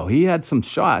the NFL. He had some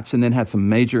shots and then had some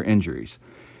major injuries.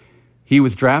 He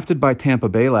was drafted by Tampa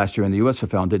Bay last year in the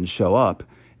USFL and didn't show up.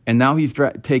 And now he's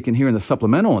taken here in the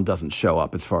supplemental and doesn't show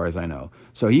up as far as I know.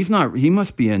 So he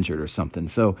must be injured or something.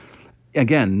 So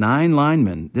again, 9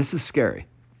 linemen. This is scary.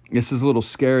 This is a little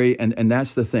scary. And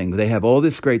that's the thing. They have all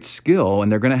this great skill and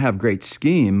they're going to have great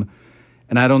scheme.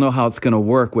 And I don't know how it's going to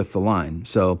work with the line.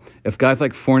 So if guys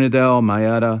like Fornadell,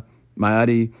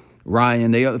 Maiotti,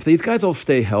 Ryan, if these guys all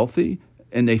stay healthy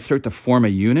and they start to form a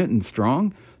unit and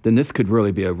strong, then this could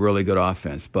really be a really good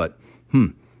offense. But,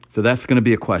 so that's going to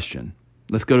be a question.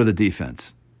 Let's go to the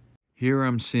defense. Here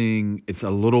I'm seeing it's a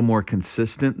little more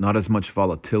consistent, not as much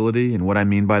volatility. And what I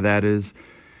mean by that is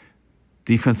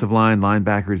defensive line,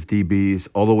 linebackers, DBs,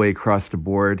 all the way across the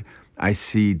board, I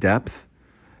see depth.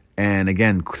 And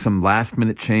again, some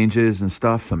last-minute changes and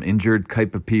stuff, some injured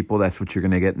type of people. That's what you're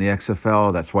going to get in the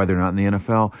XFL. That's why they're not in the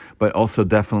NFL. But also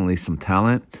definitely some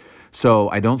talent. So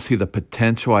I don't see the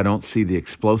potential. I don't see the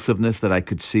explosiveness that I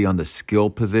could see on the skill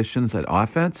positions at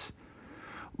offense.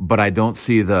 But I don't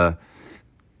see the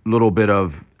little bit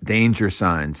of danger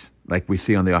signs like we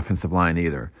see on the offensive line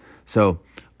either. So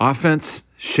offense,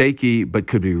 shaky, but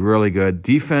could be really good.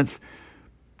 Defense,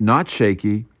 not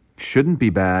shaky, shouldn't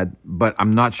be bad, but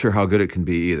I'm not sure how good it can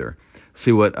be either.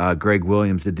 See what Gregg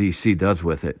Williams, the DC, does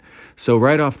with it. So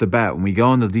right off the bat, when we go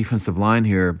on the defensive line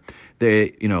here,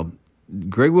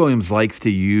 Gregg Williams likes to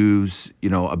use,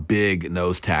 a big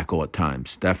nose tackle at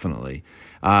times, definitely.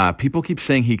 People keep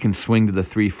saying he can swing to the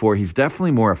 3-4. He's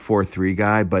definitely more a 4-3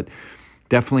 guy, but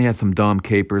definitely has some Dom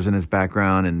Capers in his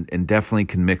background and definitely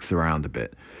can mix around a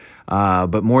bit.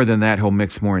 But more than that, he'll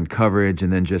mix more in coverage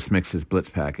and then just mix his blitz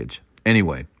package.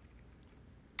 Anyway,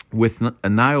 with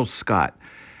Niles Scott,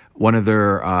 one of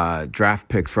their draft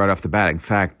picks right off the bat, in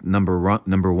fact, number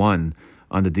one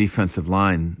on the defensive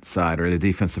line side or the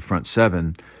defensive front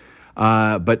 7,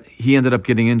 but he ended up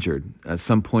getting injured at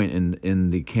some point in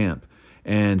the camp.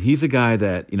 And he's a guy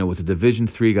that, was a Division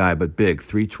III guy, but big,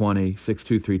 320, 6'2",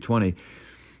 320,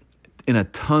 in a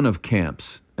ton of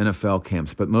camps, NFL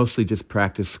camps, but mostly just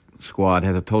practice squad,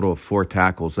 has a total of 4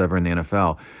 tackles ever in the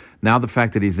NFL. Now the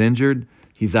fact that he's injured,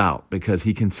 he's out because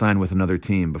he can sign with another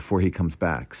team before he comes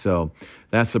back. So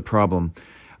that's the problem.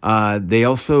 They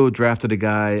also drafted a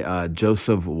guy,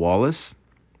 Joseph Wallace,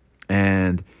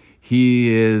 and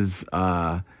he is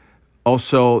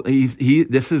also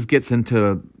gets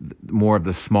into more of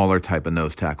the smaller type of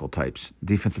nose tackle types,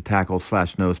 defensive tackle /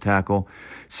 nose tackle,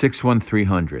 6'1",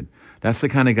 300. That's the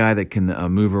kind of guy that can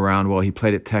move around well. He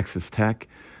played at Texas Tech,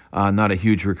 not a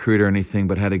huge recruit or anything,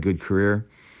 but had a good career.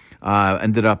 He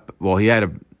had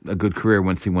a good career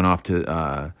once he went off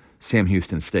to Sam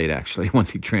Houston State, actually, once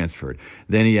he transferred.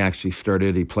 Then he actually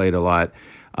he played a lot.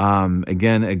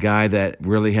 Again, a guy that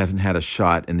really hasn't had a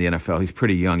shot in the NFL. He's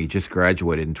pretty young. He just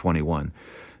graduated in 21.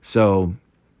 So,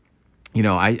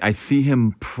 I see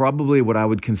him probably what I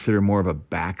would consider more of a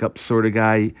backup sort of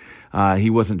guy.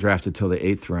 He wasn't drafted till the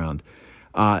 8th round.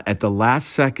 At the last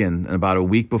second, about a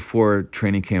week before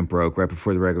training camp broke, right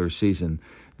before the regular season,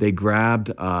 they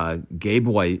grabbed Gabe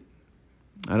White.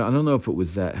 I don't know if it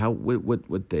was that.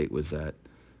 What date was that?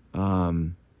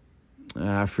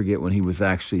 I forget when he was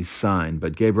actually signed,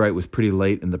 but Gabe Wright was pretty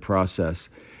late in the process.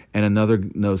 And another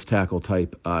nose tackle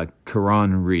type,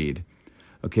 Karan Reed.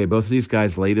 Okay, both of these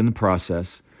guys late in the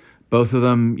process. Both of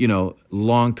them,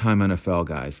 long-time NFL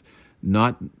guys.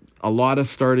 Not a lot of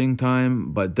starting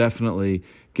time, but definitely.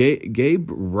 Gabe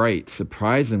Wright,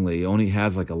 surprisingly, only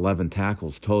has like 11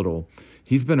 tackles total.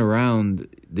 He's been around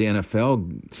the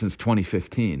NFL since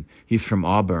 2015. He's from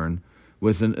Auburn.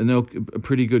 Was a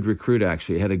pretty good recruit,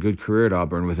 actually. Had a good career at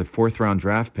Auburn, was a 4th-round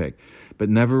draft pick, but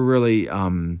never really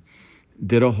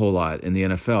did a whole lot in the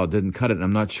NFL. Didn't cut it, and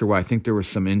I'm not sure why. I think there were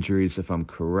some injuries, if I'm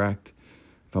correct.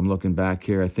 If I'm looking back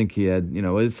here, I think he had,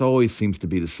 it always seems to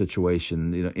be the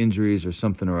situation, injuries or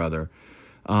something or other.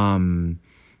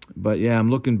 But yeah, I'm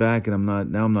looking back, and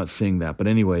I'm not seeing that. But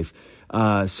anyways,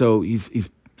 so he's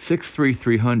 6'3",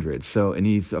 300. So, and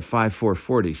he's a 5'4",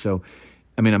 40. So,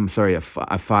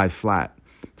 a 5 flat.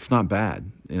 It's not bad,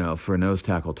 for a nose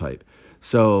tackle type.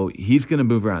 So he's going to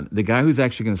move around. The guy who's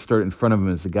actually going to start in front of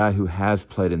him is the guy who has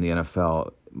played in the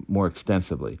NFL more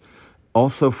extensively.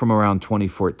 Also from around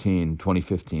 2014,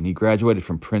 2015. He graduated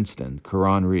from Princeton,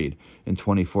 Karan Reed, in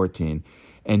 2014.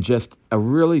 And just a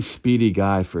really speedy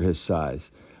guy for his size.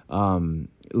 A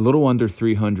little under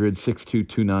 300, 6'2",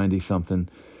 290 something.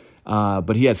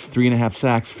 But he has 3.5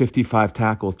 sacks, 55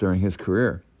 tackles during his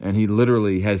career. And he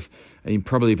literally he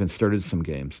probably even started some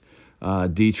games.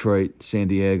 Detroit, San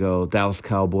Diego, Dallas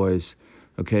Cowboys.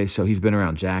 Okay, so he's been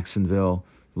around Jacksonville,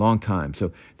 long time.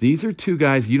 So these are two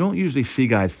guys, you don't usually see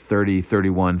guys 30,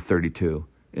 31, 32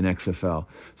 in XFL.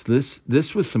 So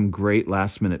this was some great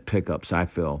last-minute pickups, I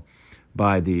feel,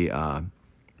 by the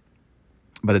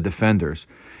defenders.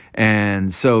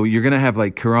 And so you're going to have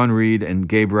like Karan Reed and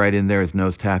Gabe Wright in there as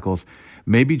nose tackles.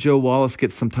 Maybe Joe Wallace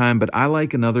gets some time, but I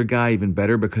like another guy even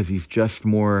better because he's just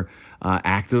more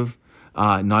active.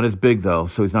 Not as big, though,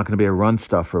 so he's not going to be a run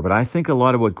stuffer. But I think a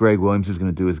lot of what Gregg Williams is going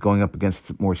to do is going up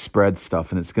against more spread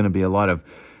stuff, and it's going to be a lot of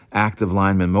active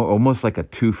linemen, almost like a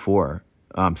 2-4.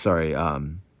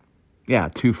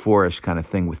 2-4-ish kind of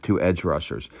thing with 2 edge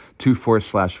rushers,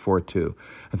 2-4/4-2.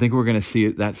 I think we're going to see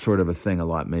that sort of a thing a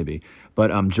lot, maybe.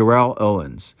 But Jarrell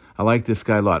Owens, I like this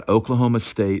guy a lot. Oklahoma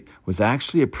State, was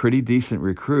actually a pretty decent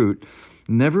recruit.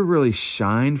 Never really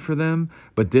shined for them,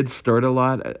 but did start a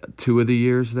lot 2 of the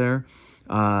years there.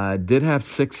 Did have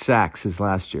 6 sacks his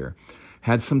last year.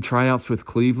 Had some tryouts with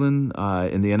Cleveland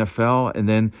in the NFL, and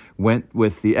then went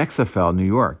with the XFL, New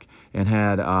York, and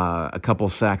had a couple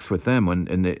sacks with them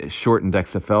in the shortened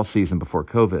XFL season before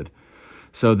COVID.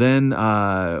 So then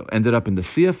ended up in the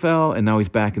CFL, and now he's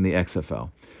back in the XFL.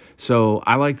 So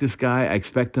I like this guy. I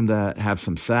expect him to have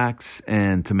some sacks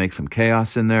and to make some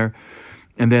chaos in there.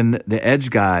 And then the edge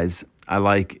guys I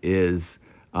like is,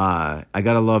 I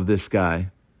got to love this guy.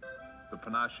 The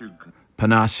Panashuk.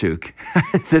 Panashuk.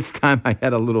 This time I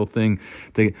had a little thing.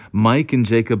 Mike and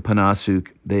Jacob Panashuk.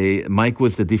 Mike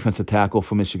was the defensive tackle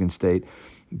for Michigan State.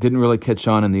 Didn't really catch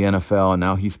on in the NFL, and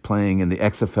now he's playing in the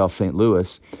XFL St.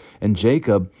 Louis. And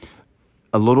Jacob,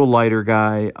 a little lighter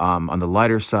guy, on the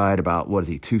lighter side, about,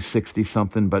 260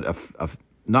 something, but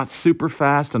not super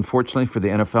fast, unfortunately for the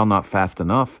NFL, not fast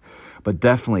enough, but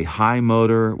definitely high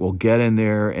motor, will get in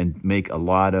there and make a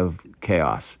lot of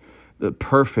chaos.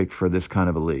 Perfect for this kind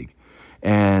of a league.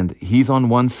 And he's on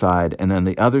one side, and on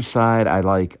the other side, I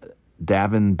like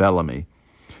Davin Bellamy.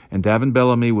 And Davin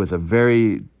Bellamy was a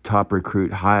very top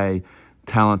recruit, high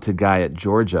talented guy at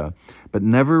Georgia, but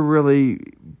never really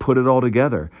put it all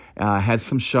together. Had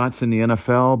some shots in the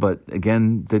NFL, but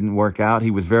again, didn't work out.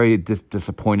 He was very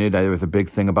disappointed. There was a big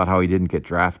thing about how he didn't get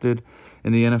drafted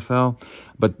in the NFL,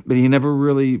 but he never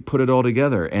really put it all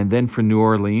together. And then for New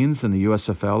Orleans in the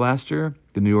USFL last year,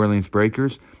 the New Orleans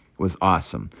Breakers was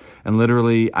awesome. And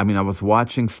literally, I was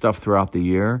watching stuff throughout the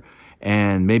year,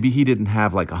 And maybe he didn't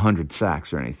have like 100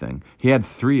 sacks or anything. He had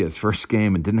 3 his first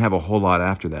game and didn't have a whole lot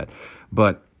after that.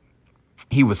 But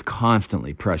he was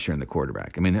constantly pressuring the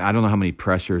quarterback. I mean, I don't know how many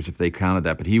pressures, if they counted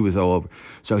that, but he was all over.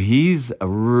 So he's a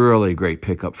really great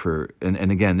pickup for,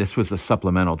 and again, this was a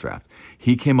supplemental draft.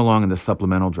 He came along in the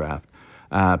supplemental draft.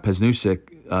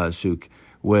 Pesnusik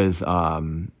was,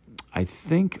 I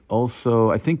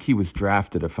think he was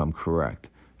drafted, if I'm correct,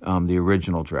 the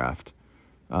original draft,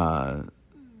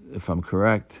 if I'm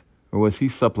correct. Or was he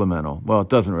supplemental? Well, it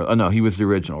doesn't really. Oh, no, he was the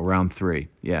original, round 3.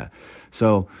 Yeah.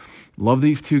 So love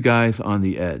these 2 guys on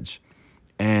the edge.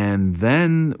 And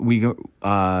then we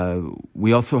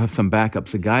also have some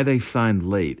backups. A guy they signed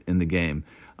late in the game,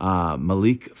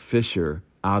 Malik Fisher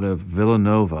out of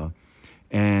Villanova.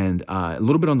 And a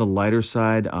little bit on the lighter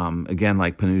side, again,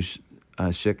 like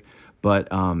Panushik, but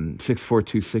 6'4",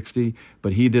 260.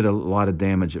 But he did a lot of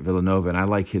damage at Villanova, and I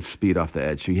like his speed off the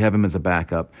edge. So you have him as a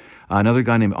backup. Another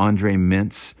guy named Andre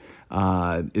Mintz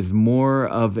is more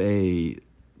of a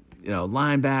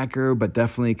linebacker, but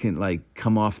definitely can like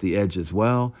come off the edge as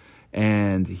well.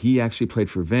 And he actually played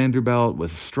for Vanderbilt,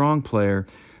 was a strong player.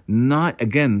 Not,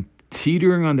 again,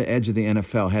 teetering on the edge of the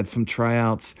NFL. Had some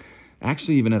tryouts,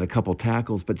 actually even had a couple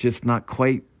tackles, but just not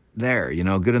quite there,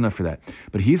 good enough for that.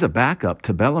 But he's a backup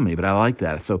to Bellamy, but I like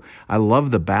that. So I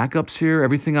love the backups here.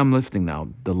 Everything I'm listing now,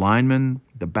 the linemen,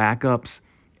 the backups,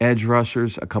 edge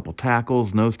rushers, a couple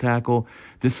tackles, nose tackle.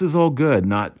 This is all good.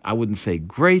 Not, I wouldn't say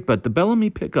great, but the Bellamy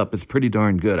pickup is pretty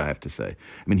darn good, I have to say.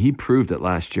 I mean, he proved it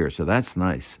last year, so that's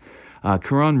nice.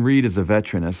 Karan Reed is a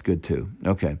veteran. That's good, too.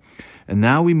 Okay. And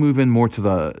now we move in more to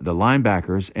the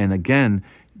linebackers. And again,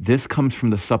 this comes from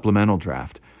the supplemental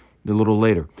draft a little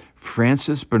later.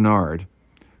 Francis Bernard,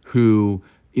 who,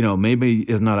 maybe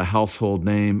is not a household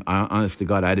name. Honest to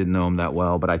God, I didn't know him that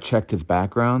well, but I checked his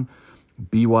background.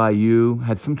 BYU,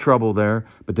 had some trouble there,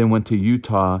 but then went to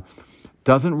Utah.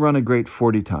 Doesn't run a great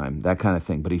 40 time, that kind of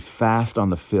thing, but he's fast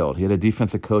on the field. He had a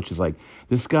defensive coach who's like,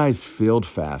 this guy's field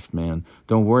fast, man.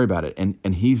 Don't worry about it.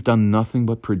 And he's done nothing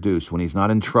but produce when he's not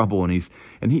in trouble. And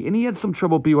he had some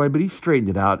trouble at BYU, but he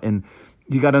straightened it out. And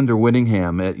he got under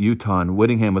Whittingham at Utah, and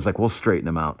Whittingham was like, we'll straighten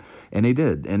him out. And he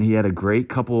did. And he had a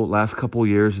great last couple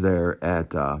years there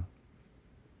at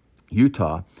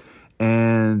Utah.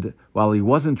 And while he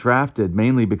wasn't drafted,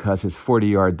 mainly because his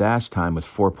 40-yard dash time was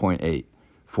 4.8.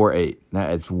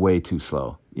 That's way too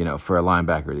slow, for a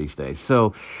linebacker these days.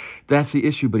 So that's the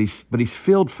issue. But he's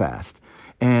field fast.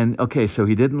 And okay, so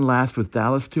he didn't last with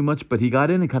Dallas too much, but he got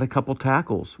in and got a couple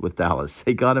tackles with Dallas.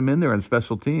 They got him in there on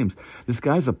special teams. This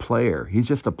guy's a player. He's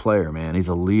just a player, man. He's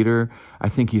a leader. I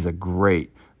think he's a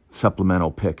great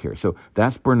supplemental pick here. So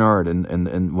that's Bernard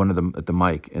and one of them at the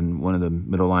mic and one of the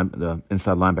the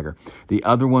inside linebacker. The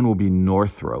other one will be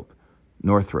Northrup,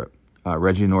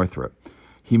 Reggie Northrup.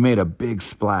 He made a big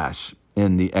splash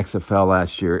in the XFL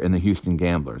last year in the Houston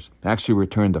Gamblers. Actually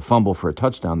returned a fumble for a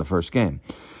touchdown the first game.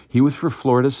 He was for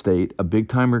Florida State, a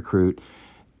big-time recruit,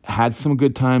 had some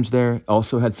good times there,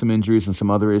 also had some injuries and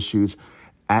some other issues.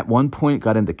 At one point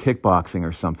got into kickboxing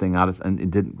or something, and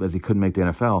it didn't, because he couldn't make the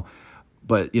NFL.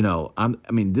 But,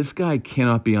 this guy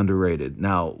cannot be underrated.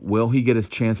 Now, will he get his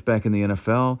chance back in the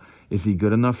NFL? Is he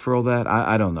good enough for all that?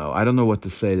 I don't know. I don't know what to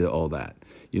say to all that.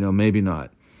 Maybe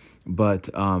not. But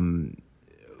don't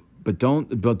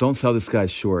sell this guy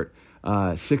short.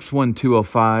 6'1",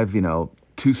 205,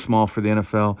 too small for the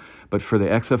NFL. But for the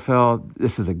XFL,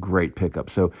 this is a great pickup.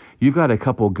 So you've got a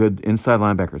couple good inside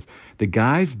linebackers. The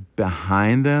guys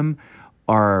behind them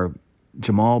are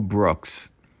Jamal Brooks,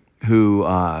 who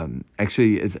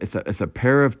actually it's a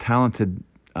pair of talented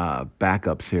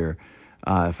backups here.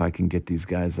 If I can get these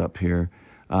guys up here.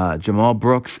 Jamal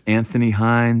Brooks, Anthony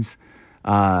Hines.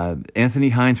 Anthony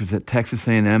Hines was at Texas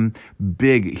A&M,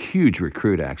 big, huge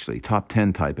recruit, actually, top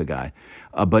 10 type of guy.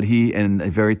 But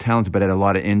very talented, but had a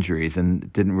lot of injuries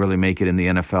and didn't really make it in the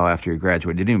NFL after he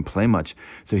graduated. Didn't even play much.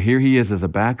 So here he is as a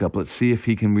backup. Let's see if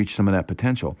he can reach some of that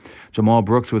potential. Jamal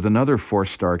Brooks was another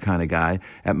 4-star kind of guy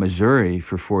at Missouri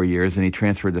for 4 years, and he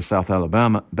transferred to South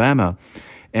Alabama.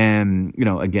 And,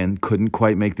 again, couldn't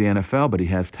quite make the NFL, but he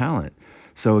has talent.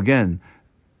 So, again,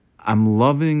 I'm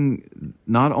loving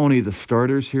not only the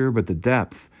starters here, but the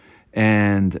depth.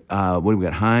 And what do we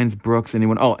got? Hines, Brooks,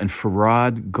 anyone? Oh, and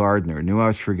Farad Gardner. Knew I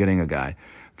was forgetting a guy.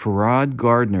 Farad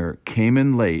Gardner came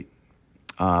in late,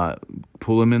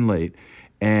 pull him in late,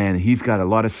 and he's got a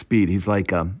lot of speed. He's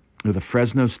like he's a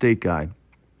Fresno State guy.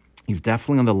 He's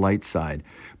definitely on the light side,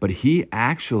 but he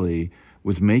actually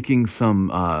was making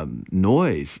some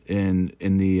noise in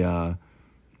the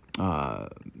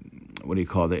what do you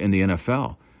call it? In the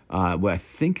NFL. Well, I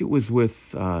think it was with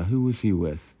who was he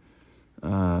with?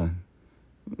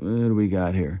 What do we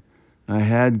got here? I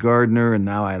had Gardner, and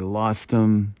now I lost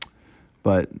him.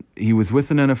 But he was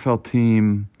with an NFL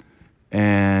team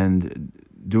and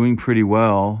doing pretty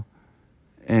well,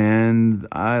 and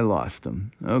I lost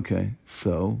him. Okay,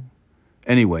 so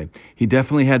anyway, he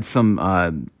definitely had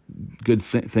some good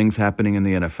things happening in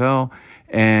the NFL,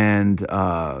 and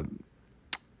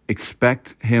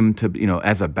expect him to,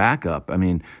 as a backup. I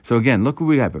mean, so again, look what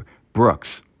we have here.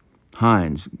 Brooks,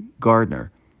 Hines, Gardner.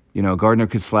 Gardner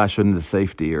could slash into the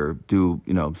safety or do,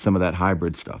 some of that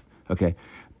hybrid stuff. Okay.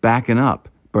 Backing up,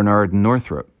 Bernard and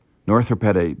Northrup. Northrup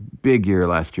had a big year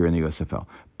last year in the USFL.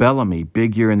 Bellamy,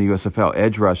 big year in the USFL.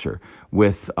 Edge rusher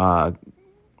with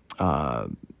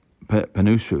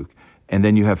Panushuk. And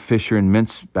then you have Fisher and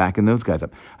Mintz backing those guys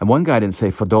up. And one guy didn't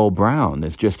say Fadol Brown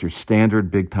is just your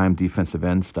standard big-time defensive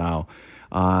end style.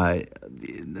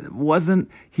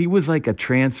 He was like a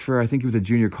transfer. I think he was a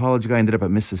junior college guy, ended up at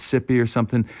Mississippi or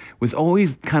something. Was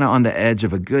always kind of on the edge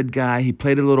of a good guy. He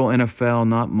played a little NFL,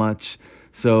 not much.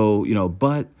 So,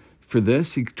 but for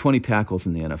this, he 20 tackles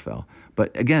in the NFL.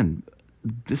 But again,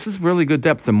 this is really good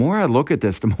depth. The more I look at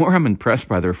this, the more I'm impressed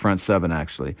by their front seven,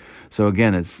 actually. So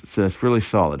again, it's really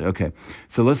solid. Okay,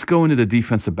 so let's go into the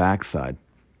defensive back side.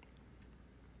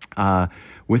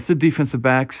 With the defensive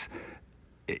backs,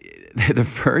 the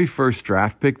very first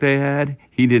draft pick they had,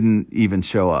 he didn't even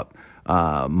show up.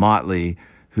 Motley,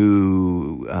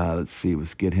 who,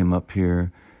 let's get him up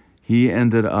here. He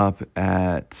ended up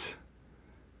at...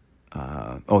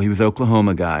 he was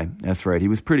Oklahoma guy. That's right. He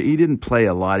didn't play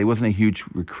a lot. He wasn't a huge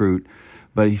recruit,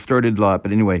 but he started a lot.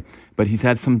 But anyway, he's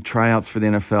had some tryouts for the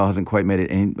NFL, hasn't quite made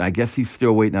it. And I guess he's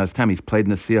still waiting on his time. He's played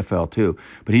in the CFL too,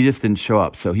 but he just didn't show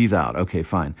up. So he's out. Okay,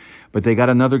 fine. But they got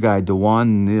another guy, DeJuan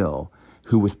Neal,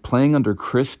 who was playing under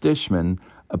Chris Dishman,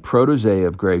 a protege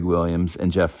of Gregg Williams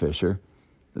and Jeff Fisher,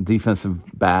 the defensive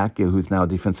back, who's now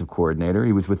defensive coordinator.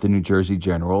 He was with the New Jersey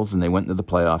Generals, and they went into the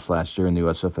playoffs last year in the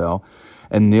USFL.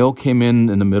 And Neal came in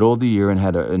the middle of the year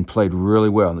and played really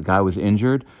well. The guy was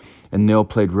injured, and Neal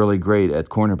played really great at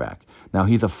cornerback. Now,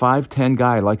 he's a 5'10"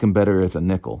 guy. I like him better as a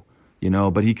nickel,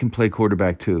 but he can play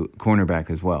cornerback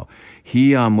as well.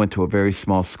 He went to a very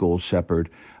small school, Shepherd,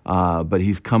 but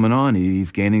he's coming on.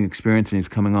 He's gaining experience, and he's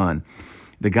coming on.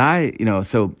 The guy,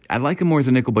 so I like him more as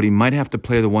a nickel, but he might have to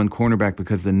play the one cornerback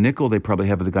because the nickel they probably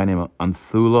have is a guy named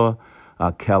Anthula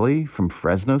Kelly from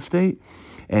Fresno State.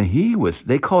 And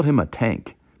they called him a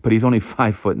tank, but he's only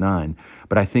 5'9".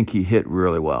 But I think he hit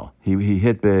really well. He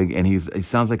hit big, and he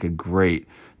sounds like a great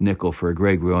nickel for a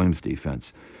Gregg Williams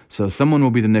defense. So someone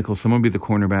will be the nickel, someone will be the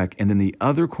cornerback, and then the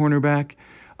other cornerback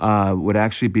would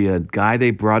actually be a guy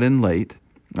they brought in late.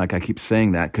 Like I keep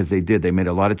saying that because they did. They made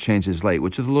a lot of changes late,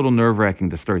 which is a little nerve-wracking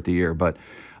to start the year. But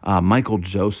Michael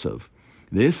Joseph,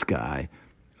 this guy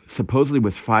supposedly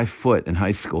was 5 foot in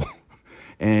high school.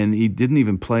 And he didn't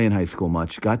even play in high school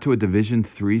much. Got to a Division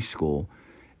III school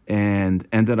and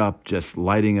ended up just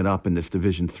lighting it up in this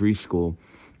Division III school,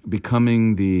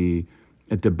 becoming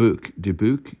Dubuque,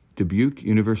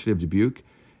 University of Dubuque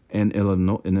in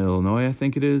Illinois, I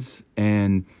think it is.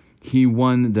 And he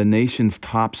won the nation's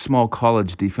top small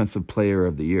college defensive player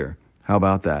of the year. How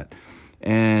about that?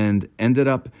 And ended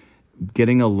up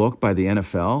getting a look by the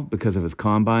NFL because of his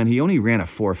combine. He only ran a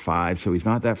 4.5, so he's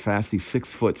not that fast. He's 6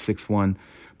 foot, 6'1",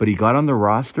 but he got on the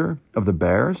roster of the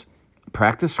Bears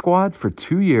practice squad for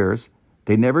 2 years.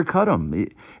 They never cut him.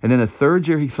 And then the third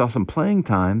year, he saw some playing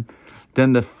time.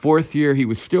 Then the fourth year, he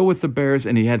was still with the Bears,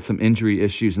 and he had some injury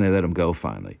issues, and they let him go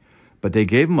finally. But they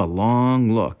gave him a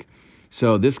long look.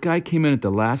 So this guy came in at the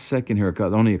last second here,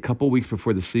 only a couple weeks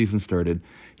before the season started.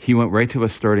 He went right to a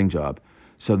starting job.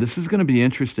 So this is going to be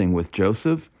interesting with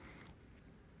Joseph,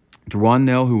 DeJuan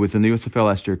Neal, who was in the USFL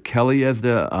last year, Kelly as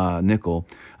the nickel,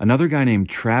 another guy named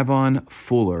Travon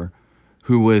Fuller,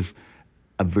 who was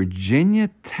a Virginia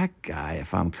Tech guy,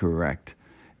 if I'm correct.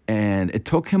 And it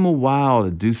took him a while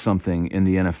to do something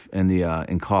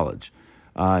in college.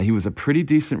 He was a pretty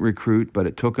decent recruit, but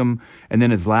it took him. And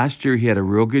then his last year, he had a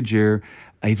real good year.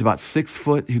 He's about 6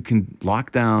 foot, who can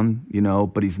lock down,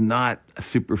 but he's not a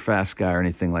super fast guy or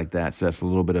anything like that. So that's a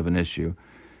little bit of an issue.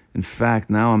 In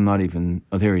fact, now I'm not even.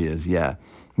 Oh, there he is. Yeah,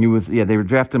 he was. Yeah, they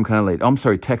drafted him kind of late. Oh, I'm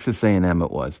sorry, Texas A&M. It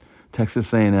was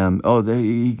Texas A&M. Oh,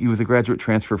 he was a graduate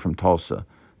transfer from Tulsa.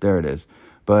 There it is.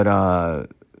 But I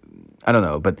don't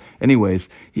know. But anyways,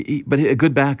 but a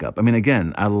good backup. I mean,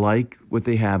 again, I like what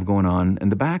they have going on in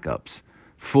the backups.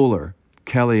 Fuller.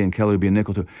 Kelly would be a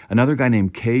nickel too. Another guy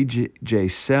named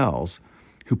KJ Sells,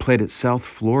 who played at South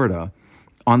Florida,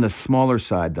 on the smaller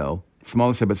side though.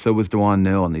 Smaller side, but so was DeJuan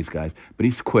Neal and these guys. But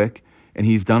he's quick, and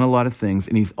he's done a lot of things.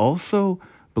 And he's also,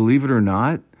 believe it or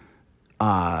not,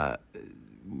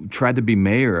 tried to be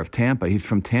mayor of Tampa. He's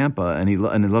from Tampa, and he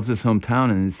loves his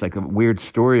hometown. And it's like a weird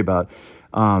story about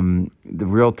the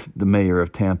mayor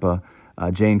of Tampa,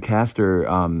 Jane Castor,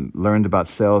 learned about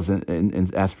sales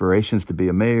and aspirations to be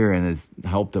a mayor, and has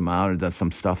helped him out and does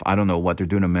some stuff. I don't know what they're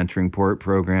doing, a mentoring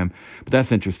program, but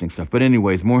that's interesting stuff. But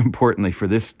anyways, more importantly for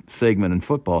this segment in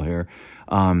football here,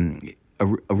 a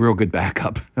real good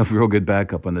backup,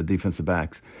 on the defensive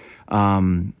backs.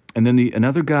 And then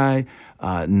another guy,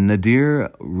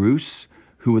 Nadir Roos,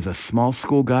 who was a small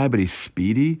school guy, but he's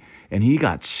speedy, and he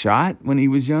got shot when he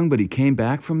was young, but he came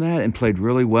back from that and played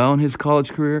really well in his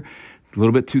college career. A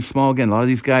little bit too small. Again, a lot of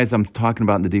these guys I'm talking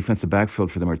about in the defensive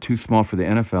backfield for them are too small for the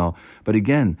NFL. But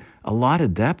again, a lot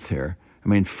of depth here. I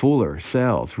mean, Fuller,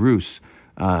 Sales, Roos,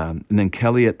 and then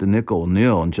Kelly at the nickel,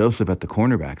 Neal, and Joseph at the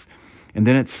cornerbacks. And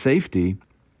then at safety,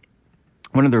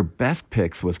 one of their best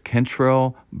picks was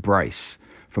Kentrell Bryce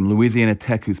from Louisiana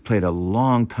Tech, who's played a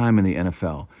long time in the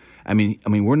NFL. I mean,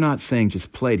 we're not saying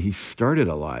just played. He started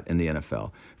a lot in the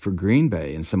NFL for Green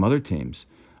Bay and some other teams,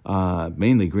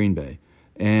 mainly Green Bay.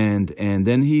 And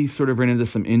then he sort of ran into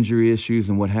some injury issues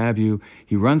and what have you.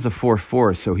 He runs a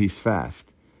 4.4, so he's fast,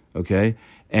 okay?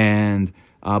 And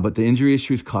but the injury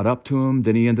issues caught up to him.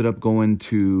 Then he ended up going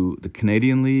to the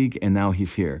Canadian League, and now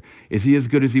he's here. Is he as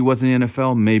good as he was in the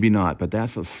NFL? Maybe not, but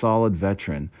that's a solid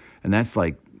veteran, and that's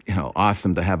like,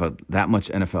 awesome to have that much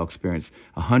NFL experience.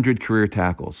 100 career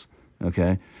tackles,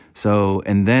 okay? So,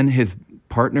 and then his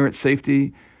partner at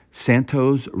safety,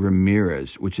 Santos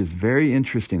Ramirez, which is very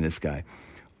interesting, this guy.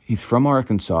 He's from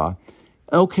Arkansas,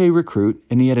 okay recruit,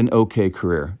 and he had an okay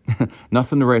career.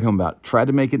 Nothing to write home about. Tried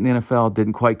to make it in the NFL,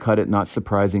 didn't quite cut it, not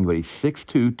surprising, but he's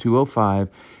 6'2", 205,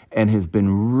 and has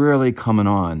been really coming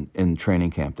on in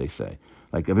training camp, they say.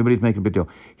 Like, everybody's making a big deal.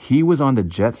 He was on the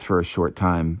Jets for a short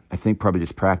time, I think probably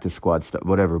just practice squad stuff,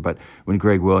 whatever, but when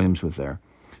Gregg Williams was there.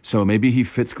 So maybe he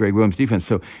fits Gregg Williams' defense.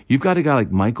 So you've got a guy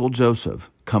like Michael Joseph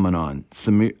coming on,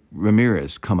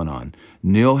 Ramirez coming on.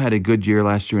 Neal had a good year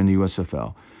last year in the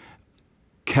USFL.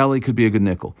 Kelly could be a good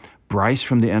nickel. Bryce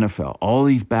from the NFL. All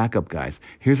these backup guys.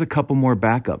 Here's a couple more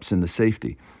backups in the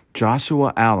safety.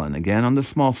 Joshua Allen, again on the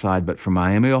small side, but from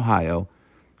Miami, Ohio.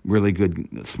 Really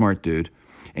good, smart dude.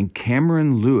 And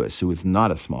Cameron Lewis, who is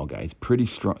not a small guy. He's pretty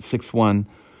strong, 6'1",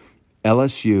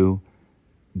 LSU,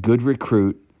 good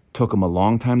recruit. Took him a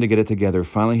long time to get it together.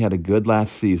 Finally had a good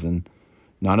last season.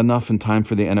 Not enough in time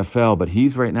for the NFL, but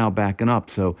he's right now backing up.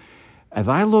 So as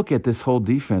I look at this whole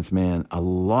defense, man, a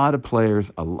lot of players,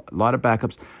 a lot of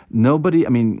backups. Nobody,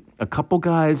 a couple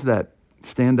guys that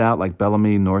stand out like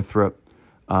Bellamy, Northrup,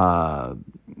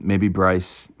 maybe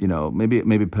Bryce, maybe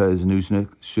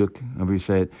Peznushuk, however you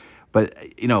say it. But,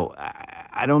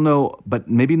 I don't know, but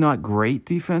maybe not great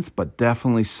defense, but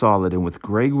definitely solid. And with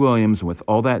Gregg Williams and with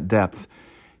all that depth,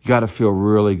 you got to feel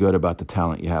really good about the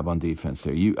talent you have on defense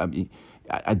there.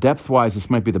 Depth-wise, this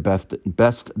might be the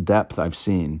best depth I've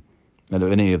seen out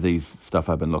of any of these stuff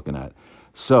I've been looking at.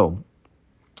 So,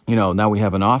 now we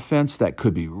have an offense that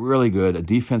could be really good, a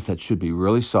defense that should be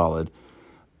really solid.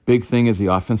 Big thing is the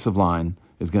offensive line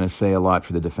is going to say a lot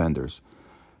for the defenders.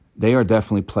 They are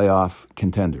definitely playoff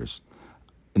contenders.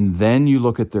 And then you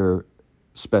look at their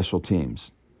special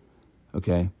teams,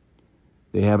 okay?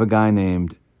 They have a guy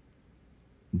named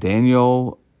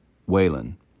Daniel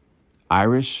Whalen,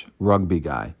 Irish rugby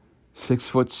guy,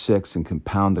 6'6" and can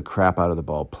pound the crap out of the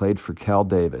ball. Played for Cal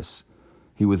Davis.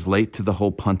 He was late to the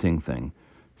whole punting thing,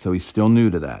 so he's still new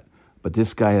to that. But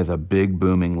this guy has a big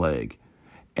booming leg.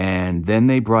 And then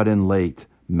they brought in late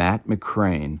Matt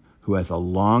McCrane, who has a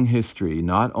long history,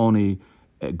 not only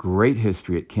a great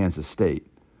history at Kansas State,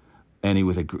 and he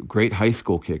was a great high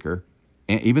school kicker,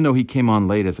 and even though he came on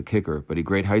late as a kicker, but a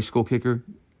great high school kicker.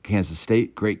 Kansas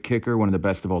State, great kicker, one of the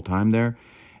best of all time there.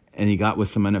 And he got with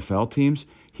some NFL teams.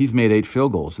 He's made 8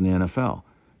 field goals in the NFL.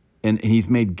 And he's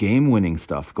made game-winning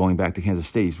stuff going back to Kansas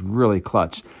State. He's really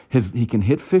clutch. He can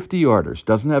hit 50-yarders,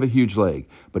 doesn't have a huge leg,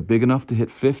 but big enough to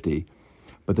hit 50.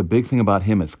 But the big thing about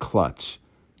him is clutch.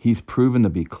 He's proven to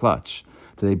be clutch.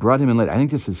 So they brought him in late. I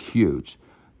think this is huge.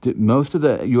 Most of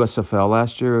the USFL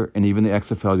last year, and even the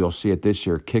XFL, you'll see it this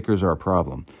year, kickers are a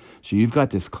problem. So you've got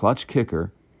this clutch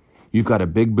kicker. You've got a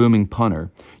big booming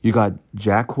punter. You got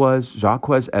Jacques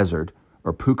Ezard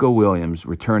or Puka Williams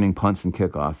returning punts and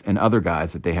kickoffs, and other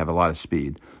guys that they have a lot of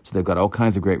speed. So they've got all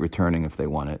kinds of great returning if they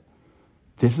want it.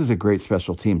 This is a great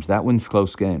special teams. That wins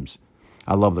close games.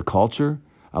 I love the culture.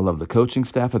 I love the coaching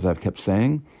staff, as I've kept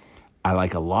saying. I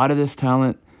like a lot of this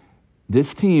talent.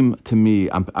 This team, to me,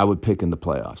 I would pick in the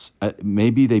playoffs.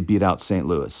 Maybe they beat out St.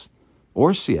 Louis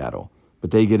or Seattle,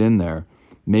 but they get in there.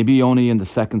 Maybe only in the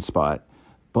second spot.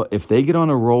 But if they get on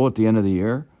a roll at the end of the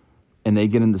year, and they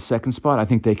get in the second spot, I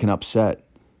think they can upset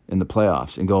in the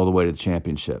playoffs and go all the way to the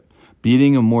championship.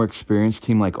 Beating a more experienced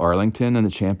team like Arlington in the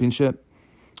championship,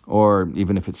 or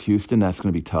even if it's Houston, that's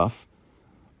going to be tough.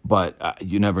 But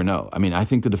you never know. I mean, I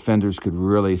think the Defenders could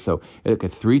really, so like a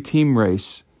 3-team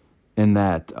race in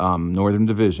that Northern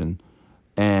Division,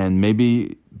 and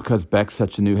maybe because Beck's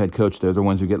such a new head coach, they're the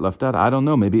ones who get left out. I don't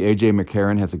know. Maybe A.J.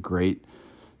 McCrane has a great,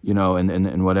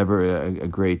 and whatever, a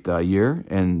great year,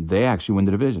 and they actually win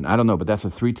the division. I don't know, but that's a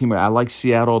 3-team. I like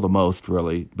Seattle the most,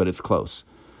 really, but it's close.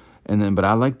 But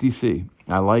I like D.C.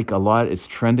 I like a lot. It's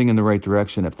trending in the right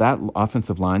direction. If that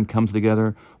offensive line comes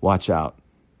together, watch out.